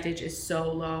percentage is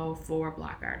so low for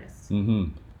Black artists.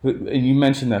 And you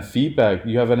mentioned that feedback.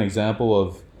 You have an example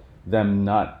of them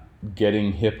not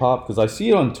getting hip hop? Because I see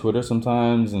it on Twitter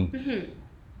sometimes, and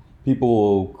people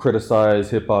will criticize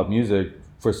hip hop music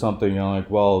for something. I'm like,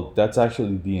 well, that's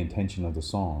actually the intention of the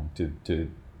song, to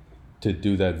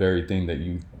do that very thing that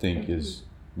you think is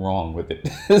wrong with it.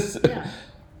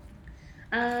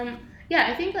 Yeah,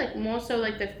 I think like more so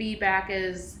like the feedback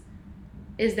is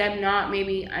them not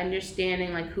maybe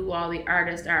understanding like who all the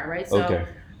artists are, right? So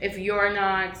if you're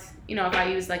not, if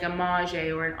I use like a Mage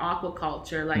or an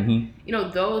Aquaculture,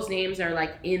 like those names are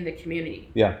like in the community.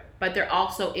 Yeah. But they're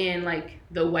also in like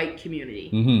the white community,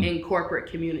 in corporate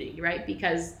community, right?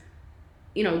 Because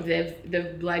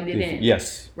they've blended in.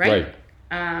 Yes. Right.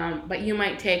 But you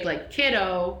might take like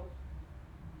Kiddo.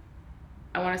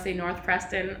 I want to say North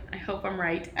Preston. I hope I'm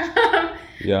right.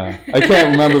 Yeah, I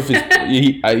can't remember if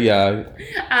it's yeah.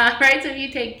 Right. So if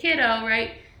you take Kiddo,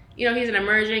 right, he's an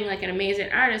emerging, like an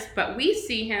amazing artist, but we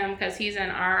see him because he's in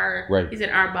our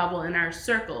bubble, in our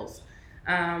circles.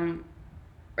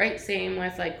 Right. Same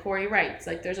with like Corey Wrights.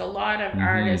 Like there's a lot of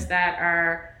artists that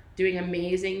are doing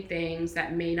amazing things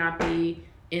that may not be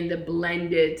in the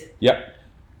blended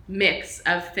mix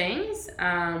of things.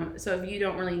 So if you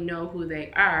don't really know who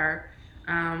they are,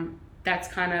 that's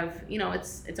kind of,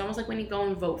 it's almost like when you go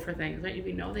and vote for things, right? If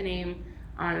you know the name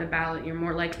on the ballot, you're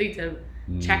more likely to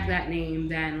check that name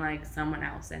than like someone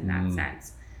else in that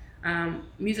sense.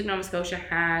 Music Nova Scotia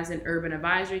has an urban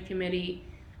advisory committee,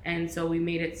 and so we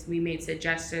made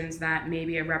suggestions that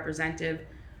maybe a representative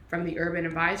from the urban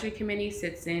advisory committee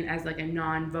sits in as like a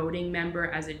non-voting member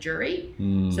as a jury.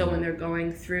 So when they're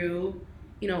going through,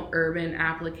 urban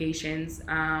applications,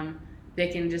 they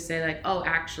can just say like, oh,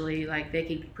 actually, like they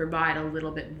could provide a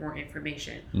little bit more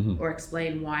information or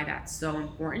explain why that's so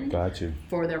important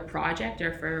for their project,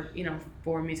 or for,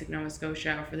 for Music Nova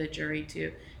Scotia, or for the jury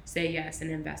to say yes and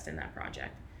invest in that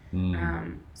project.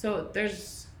 So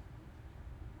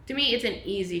to me, it's an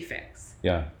easy fix.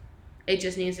 Yeah. It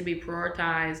just needs to be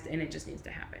prioritized, and it just needs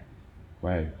to happen.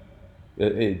 Right.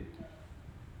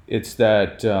 It's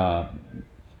that...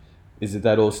 Is it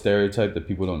that old stereotype that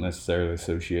people don't necessarily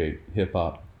associate hip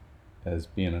hop as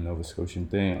being a Nova Scotian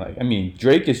thing? Like, I mean,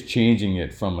 Drake is changing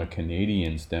it from a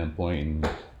Canadian standpoint, and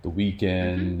The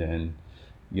Weeknd, and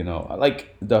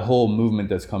like the whole movement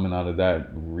that's coming out of that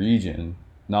region.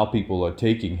 Now people are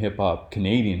taking hip hop,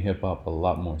 Canadian hip hop, a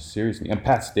lot more seriously. And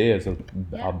Pat Stay is a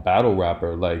battle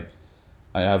rapper. Like,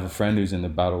 I have a friend who's in the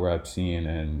battle rap scene,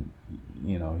 and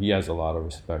he has a lot of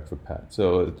respect for Pat.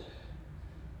 So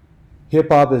hip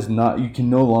hop is not, you can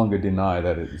no longer deny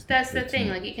that it's... That's the thing,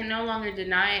 like you can no longer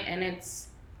deny it, and it's,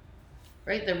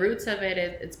 right, the roots of it,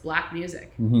 it's Black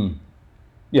music.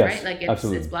 Yes, right? Like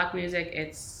it's Black music,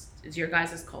 it's your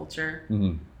guys' culture,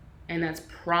 and that's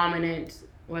prominent,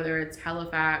 whether it's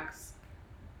Halifax,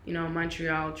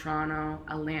 Montreal, Toronto,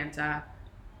 Atlanta,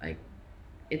 like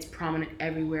it's prominent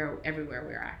everywhere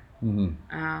we're at.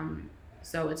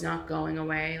 So it's not going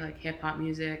away. Like hip hop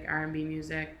music, R&B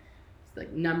music,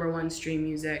 like #1 stream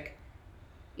music,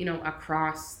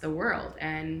 across the world.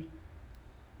 And,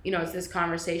 it's this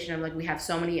conversation of like, we have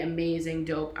so many amazing,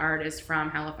 dope artists from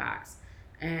Halifax,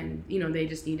 and, they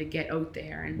just need to get out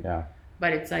there. And,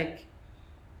 but it's like,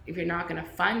 if you're not going to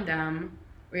fund them,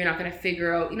 or you're not going to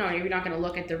figure out, if you're not going to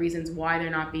look at the reasons why they're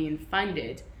not being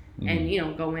funded,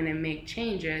 and, go in and make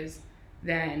changes,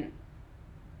 then,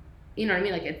 you know what I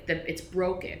mean? Like it's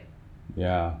broken.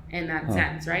 Yeah. In that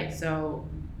sense, right? So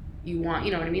you want,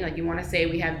 what I mean? Like you want to say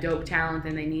we have dope talent,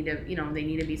 and they need to, they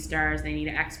need to be stars, they need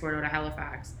to export out of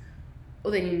Halifax.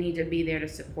 Well, then you need to be there to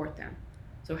support them.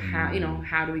 So how,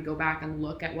 how do we go back and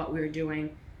look at what we were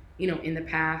doing, in the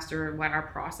past, or what our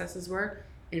processes were,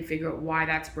 and figure out why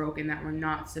that's broken, that we're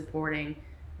not supporting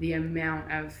the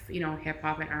amount of, hip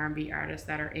hop and R&B artists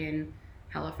that are in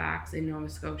Halifax and Nova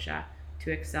Scotia,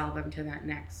 to excel them to that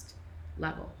next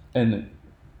level. And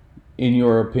in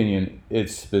your opinion,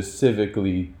 it's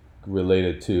specifically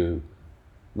related to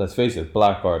let's face it,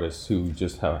 black artists who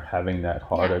just are having that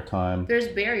harder time. There's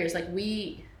barriers. Like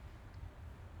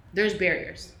there's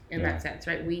barriers in that sense,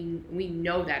 right? We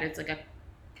know that it's like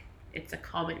it's a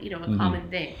common, common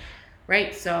thing,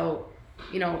 right? So,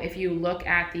 if you look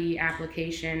at the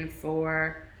application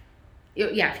for,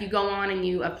 if you go on and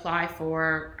you apply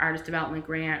for artist development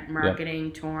grant,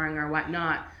 marketing, touring, or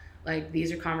whatnot, like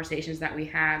these are conversations that we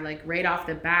had, like right off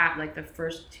the bat, like the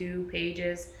first 2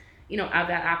 pages, of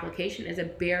that application is a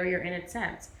barrier in its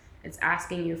sense. It's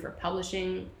asking you for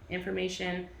publishing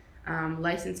information,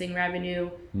 licensing revenue,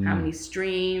 how many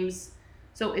streams.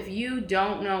 So if you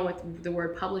don't know what the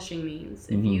word publishing means,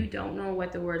 if you don't know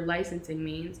what the word licensing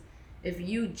means, if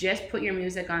you just put your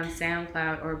music on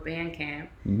SoundCloud or Bandcamp,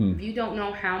 if you don't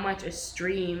know how much a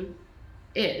stream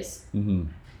is,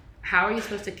 how are you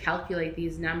supposed to calculate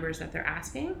these numbers that they're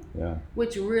asking? Yeah.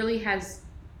 Which really has,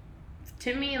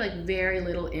 to me, like very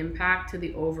little impact to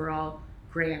the overall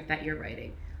grant that you're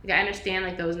writing. Like I understand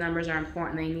like those numbers are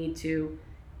important. They need to,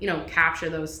 capture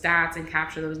those stats and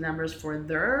capture those numbers for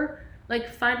their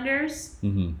like funders.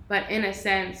 But in a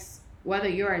sense, whether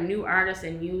you're a new artist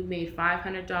and you made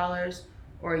 $500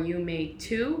 or you made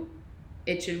 $2,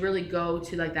 it should really go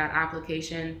to like that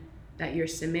application that you're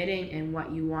submitting and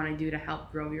what you want to do to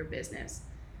help grow your business,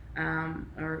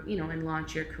 or and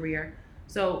launch your career.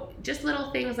 So just little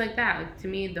things like that, like to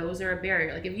me, those are a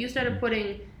barrier. Like if you started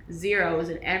putting zeros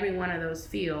in every one of those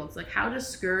fields, like how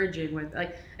discouraging would,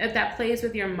 like if that plays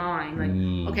with your mind,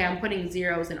 like okay, I'm putting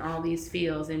zeros in all these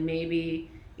fields, and maybe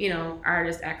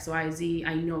artist XYZ,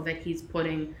 I know that he's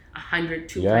putting 100,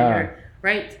 200,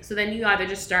 right? So then you either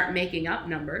just start making up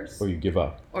numbers, or you give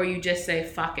up, or you just say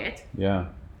fuck it. Yeah,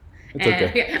 it's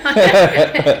okay.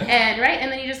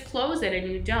 And then you just close it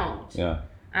and you don't. Yeah.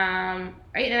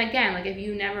 Right, and again, like if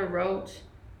you never wrote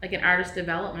like an artist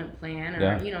development plan,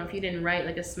 or if you didn't write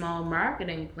like a small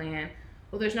marketing plan,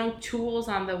 well, there's no tools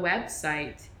on the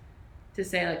website to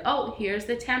say like, oh, here's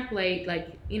the template,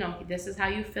 like this is how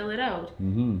you fill it out.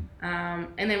 And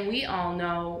then we all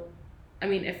know, I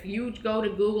mean, if you go to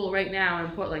Google right now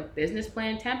and put like business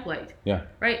plan template,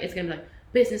 right, it's gonna be like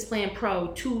business plan pro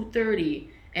 230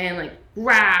 and like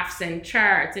graphs and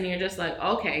charts, and you're just like,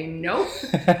 okay, nope.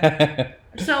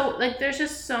 So like there's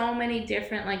just so many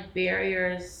different like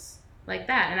barriers like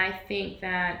that, and I think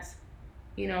that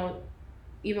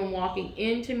even walking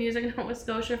into Music Nova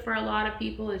Scotia for a lot of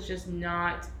people is just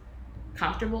not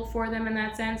comfortable for them in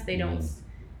that sense. They don't,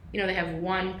 they have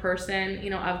one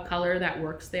person, of color that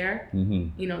works there,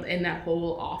 in that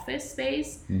whole office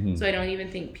space. So I don't even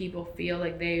think people feel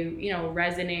like they,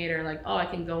 resonate, or like, oh, I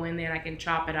can go in there and I can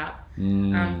chop it up,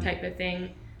 type of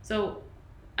thing. So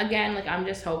again, like I'm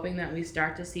just hoping that we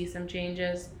start to see some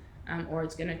changes, or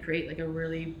it's going to create like a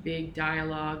really big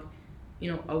dialogue,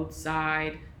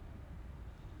 outside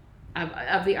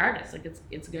of the artists. Like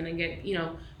it's going to get,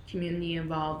 community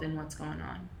involved in what's going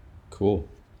on. Cool.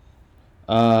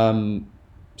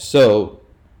 So,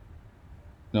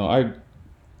 no,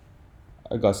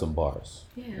 I got some bars.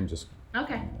 Yeah. I'm just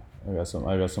okay. I got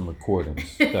some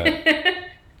recordings that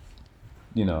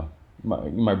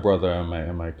my brother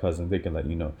and my cousin, they can let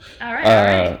you know. All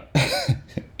right.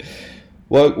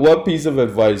 What piece of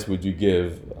advice would you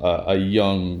give a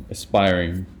young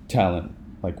aspiring talent?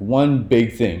 Like one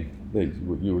big thing that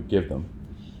you would give them?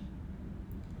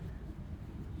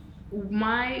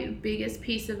 My biggest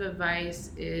piece of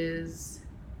advice is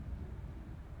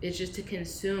just to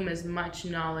consume as much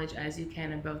knowledge as you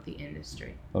can about the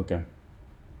industry. Okay.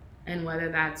 And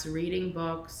whether that's reading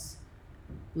books,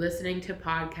 listening to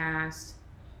podcasts,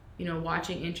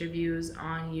 watching interviews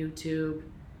on YouTube,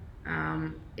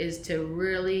 is to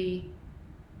really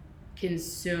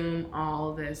consume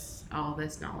all this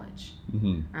knowledge.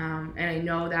 And I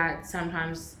know that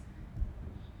sometimes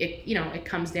it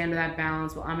comes down to that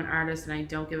balance. Well, I'm an artist and I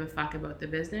don't give a fuck about the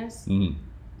business.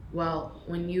 Well,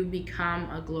 when you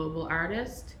become a global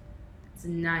artist, it's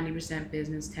 90%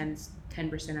 business,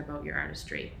 10% about your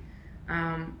artistry.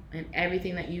 And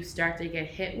everything that you start to get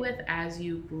hit with as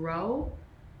you grow,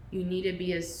 you need to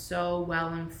be so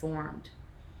well informed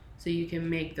so you can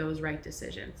make those right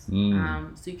decisions. So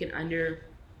you can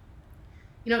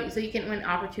so you can, when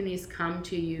opportunities come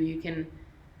to you,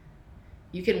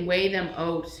 you can weigh them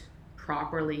out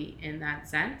properly in that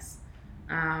sense.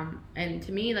 And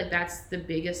to me, like that's the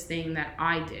biggest thing that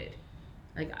I did.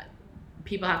 Like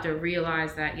people have to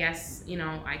realize that, yes,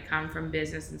 I come from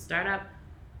business and startup,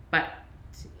 but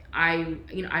I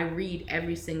read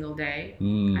every single day.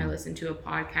 I listen to a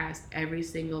podcast every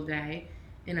single day,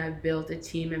 and I've built a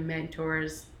team of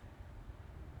mentors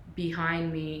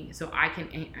behind me so I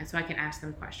can ask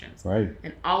them questions. Right.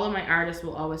 And all of my artists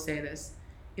will always say this: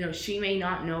 she may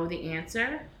not know the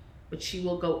answer, but she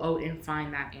will go out and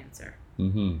find that answer.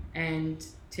 Mm-hmm. And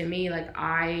to me, like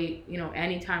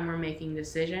anytime we're making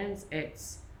decisions,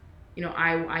 it's,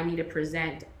 I need to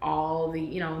present all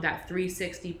the, that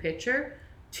 360 picture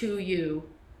to you,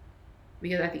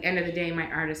 because at the end of the day, my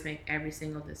artists make every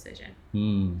single decision.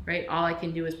 Right? All I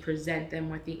can do is present them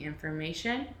with the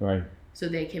information. Right. So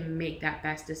they can make that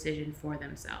best decision for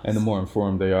themselves. And the more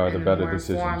informed they are, the better decisions.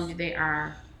 The more informed they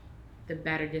are, the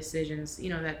better decisions,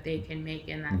 that they can make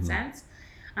in that sense.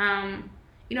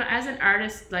 As an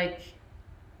artist, like,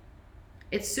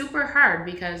 it's super hard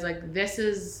because, like, this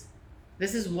is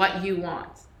what you want,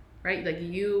 right? Like,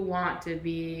 you want to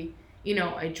be,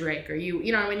 a Drake, or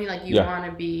you know what I mean? Like, you want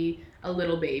to be a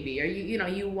Little Baby, or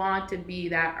you want to be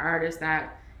that artist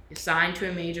that is signed to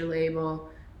a major label,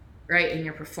 right? And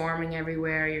you're performing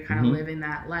everywhere. You're kind of living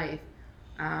that life.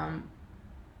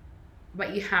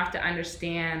 But you have to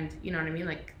understand, you know what I mean?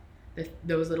 Like,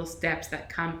 those little steps that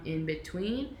come in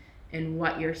between, and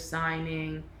what you're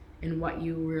signing and what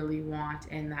you really want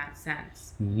in that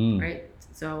sense, right?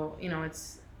 So, we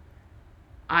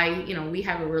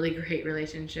have a really great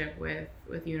relationship with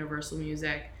Universal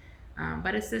Music,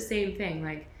 but it's the same thing.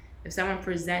 Like, if someone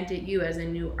presented you as a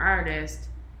new artist,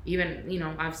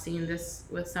 even, I've seen this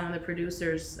with some of the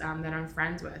producers that I'm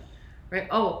friends with, right?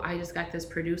 Oh, I just got this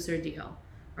producer deal,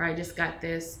 or I just got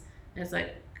this, and it's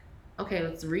like, okay,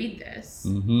 let's read this.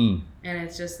 And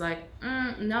it's just like,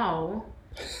 no,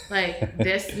 like,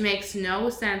 this makes no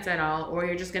sense at all, or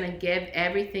you're just going to give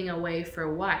everything away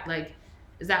for what? Like,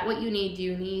 is that what you need? Do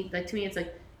you need, like, to me, it's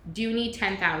like, do you need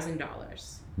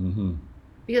 $10,000?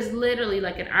 Because literally,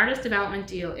 like, an artist development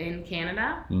deal in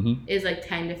Canada is like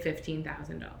 $10,000 to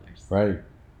 $15,000. Right.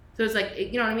 So it's like,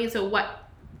 you know what I mean? So what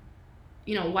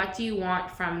do you want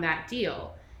from that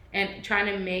deal? And trying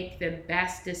to make the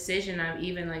best decision of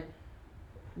even, like,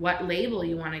 what label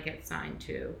you want to get signed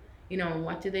to.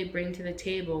 What do they bring to the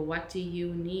table? What do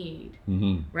you need?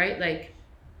 Right? Like,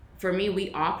 for me,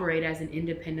 we operate as an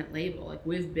independent label. Like,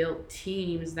 we've built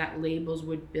teams that labels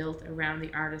would build around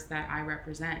the artists that I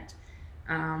represent.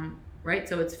 Right?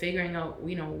 So it's figuring out,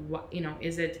 what,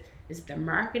 is it the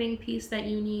marketing piece that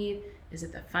you need? Is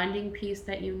it the funding piece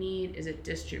that you need? Is it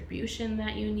distribution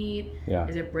that you need? Yeah.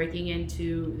 Is it breaking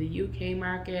into the UK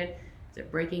market? Is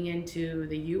it breaking into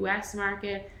the US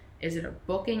market? Is it a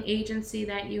booking agency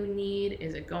that you need?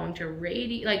 Is it going to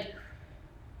radio? Like,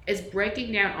 it's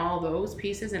breaking down all those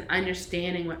pieces and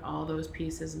understanding what all those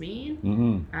pieces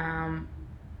mean.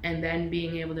 And then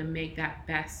being able to make that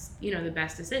best, the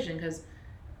best decision. Because,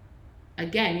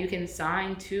 again, you can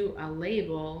sign to a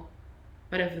label,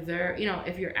 but if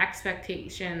if your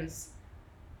expectations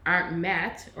aren't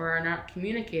met or are not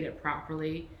communicated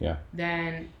properly,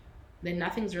 then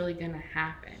nothing's really going to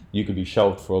happen. You could be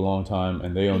shelved for a long time,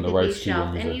 and they own the rights to your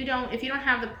music. And if you don't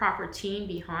have the proper team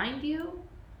behind you,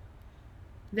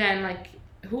 then, like,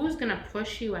 who's going to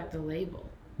push you at the label?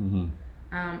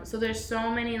 So there's so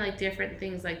many, like, different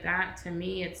things like that. To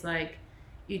me, it's like,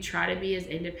 you try to be as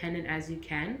independent as you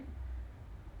can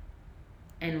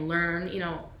and learn,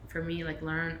 for me, like,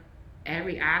 learn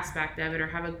every aspect of it, or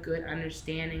have a good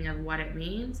understanding of what it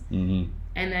means. And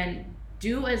then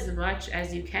do as much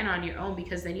as you can on your own,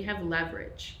 because then you have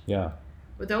leverage. Yeah.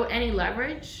 Without any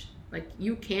leverage, like,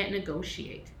 you can't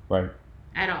negotiate. Right.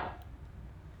 At all.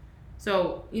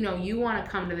 So, you want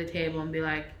to come to the table and be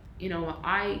like,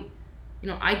 I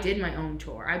did my own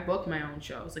tour. I booked my own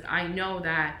shows. Like, I know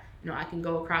that, I can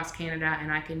go across Canada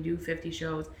and I can do 50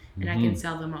 shows and I can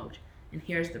sell them out. And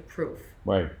here's the proof.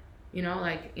 Right.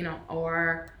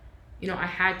 Or, I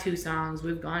had 2 songs,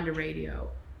 we've gone to radio.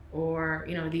 Or,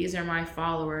 these are my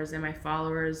followers, and my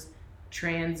followers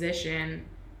transition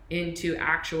into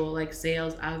actual, like,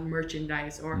 sales of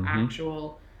merchandise, or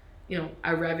actual,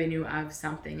 a revenue of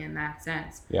something in that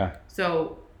sense. Yeah.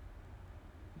 So,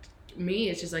 me,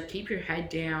 it's just like, keep your head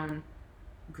down,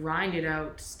 grind it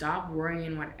out, stop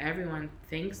worrying what everyone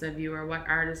thinks of you, or what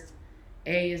artist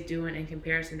A is doing in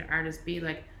comparison to artist B.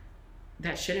 Like,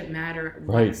 that shouldn't matter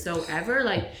whatsoever.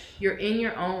 Like, you're in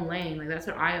your own lane. Like, that's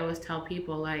what I always tell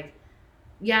people. Like,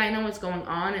 yeah, I know what's going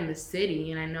on in the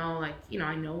city, and I know, like,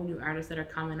 I know new artists that are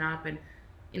coming up, and,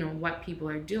 what people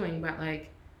are doing, but, like,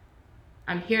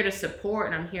 I'm here to support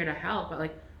and I'm here to help, but,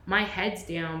 like, my head's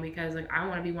down because, like, I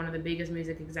want to be one of the biggest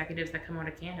music executives that come out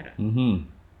of Canada.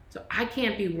 So I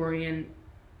can't be worrying,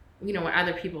 what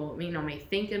other people, may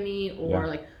think of me, or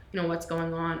like, what's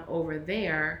going on over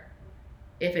there,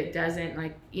 if it doesn't,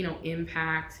 like,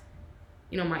 impact,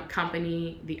 my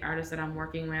company, the artists that I'm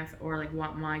working with, or, like,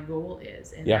 what my goal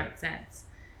is in that sense.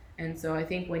 And so I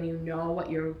think when you know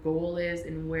what your goal is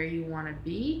and where you want to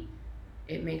be,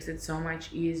 it makes it so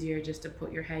much easier just to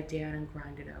put your head down and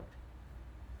grind it out.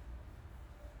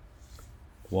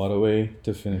 What a way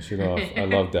to finish it off. I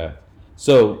love that.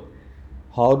 So,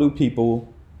 how do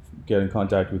people get in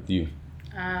contact with you?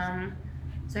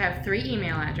 So I have 3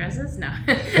 email addresses. No.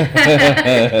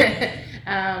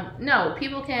 No,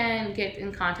 people can get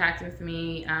in contact with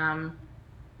me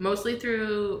mostly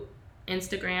through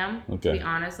Instagram. Okay. To be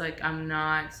honest, like I'm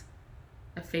not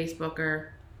a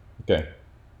Facebooker. Okay.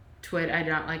 Twitter, I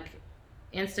don't like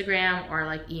Instagram or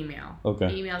like email.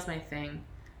 Okay. Email's my thing.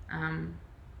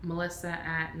 Melissa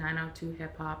at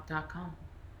 902hiphop.com.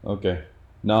 Okay.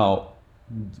 Now,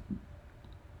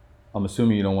 I'm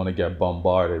assuming you don't want to get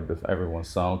bombarded with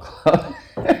everyone's SoundCloud.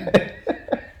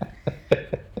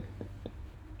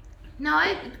 No,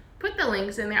 I put the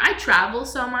links in there. I travel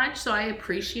so much, so I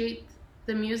appreciate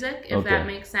the music, if that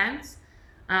makes sense.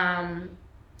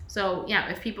 So yeah,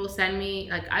 if people send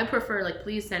me, like, I prefer, like,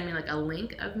 please send me like a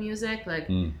link of music. Like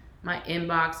my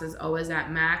inbox is always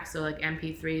at Mac, so like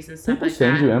MP3s and stuff people like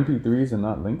that. People send you MP3s and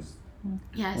not links?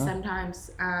 Yeah,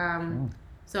 sometimes.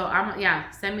 So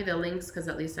send me the links because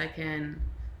at least I can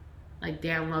like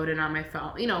download it on my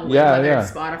phone. You know, whether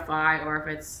it's Spotify or if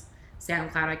it's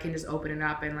SoundCloud, I can just open it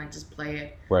up and like just play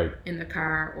it in the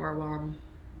car or while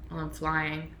I'm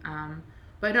flying.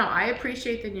 But no, I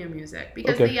appreciate the new music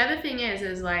because the other thing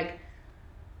is like,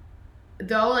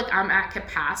 though like I'm at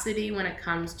capacity when it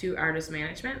comes to artist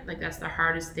management, like that's the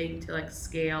hardest thing to like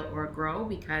scale or grow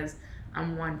because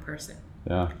I'm one person.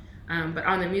 Yeah. But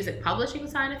on the music publishing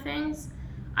side of things,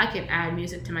 I can add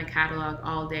music to my catalog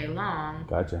all day long.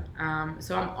 Gotcha.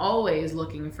 So I'm always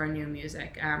looking for new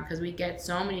music because we get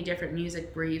so many different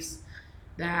music briefs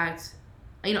that,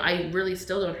 you know, I really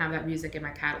still don't have that music in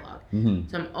my catalog. Mm-hmm.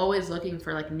 So I'm always looking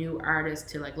for like new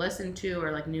artists to like listen to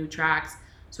or like new tracks.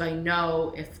 So I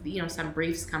know if, you know, some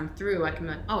briefs come through, I can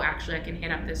be like, oh, actually I can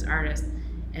hit up this artist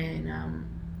and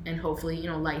hopefully, you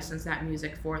know, license that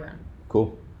music for them.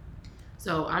 Cool.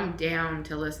 So I'm down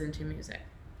to listen to music.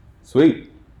 Sweet.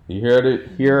 You heard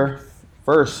it here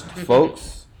first,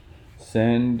 folks.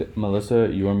 Send Melissa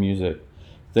your music.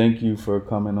 Thank you for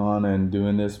coming on and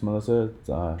doing this, Melissa.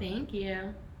 Thank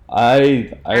you.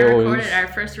 I recorded our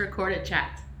first recorded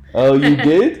chat. Oh, you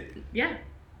did? Yeah.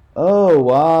 Oh,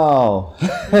 wow.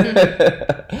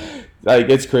 Like,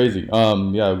 it's crazy.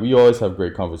 Yeah, we always have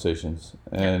great conversations.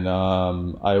 And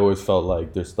I always felt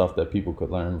like there's stuff that people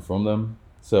could learn from them.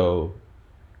 So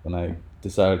when I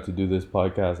decided to do this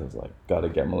podcast, I was like, gotta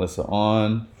get Melissa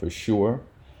on for sure.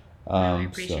 I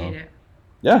appreciate it.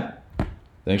 Yeah.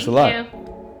 Thanks a lot.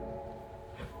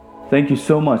 Thank you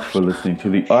so much for listening to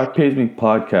the Art Pays Me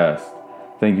podcast.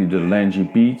 Thank you to Langy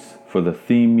Beats for the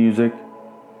theme music.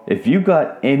 If you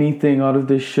got anything out of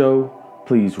this show,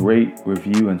 please rate,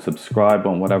 review, and subscribe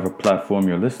on whatever platform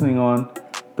you're listening on.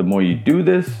 The more you do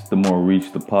this, the more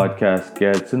reach the podcast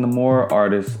gets, and the more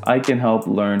artists I can help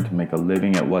learn to make a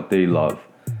living at what they love.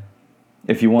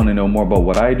 If you want to know more about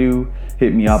what I do,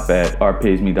 hit me up at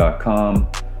artpaysme.com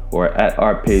or at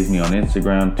artpaysme on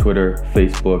Instagram, Twitter,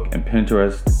 Facebook, and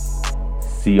Pinterest.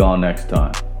 See y'all next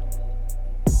time.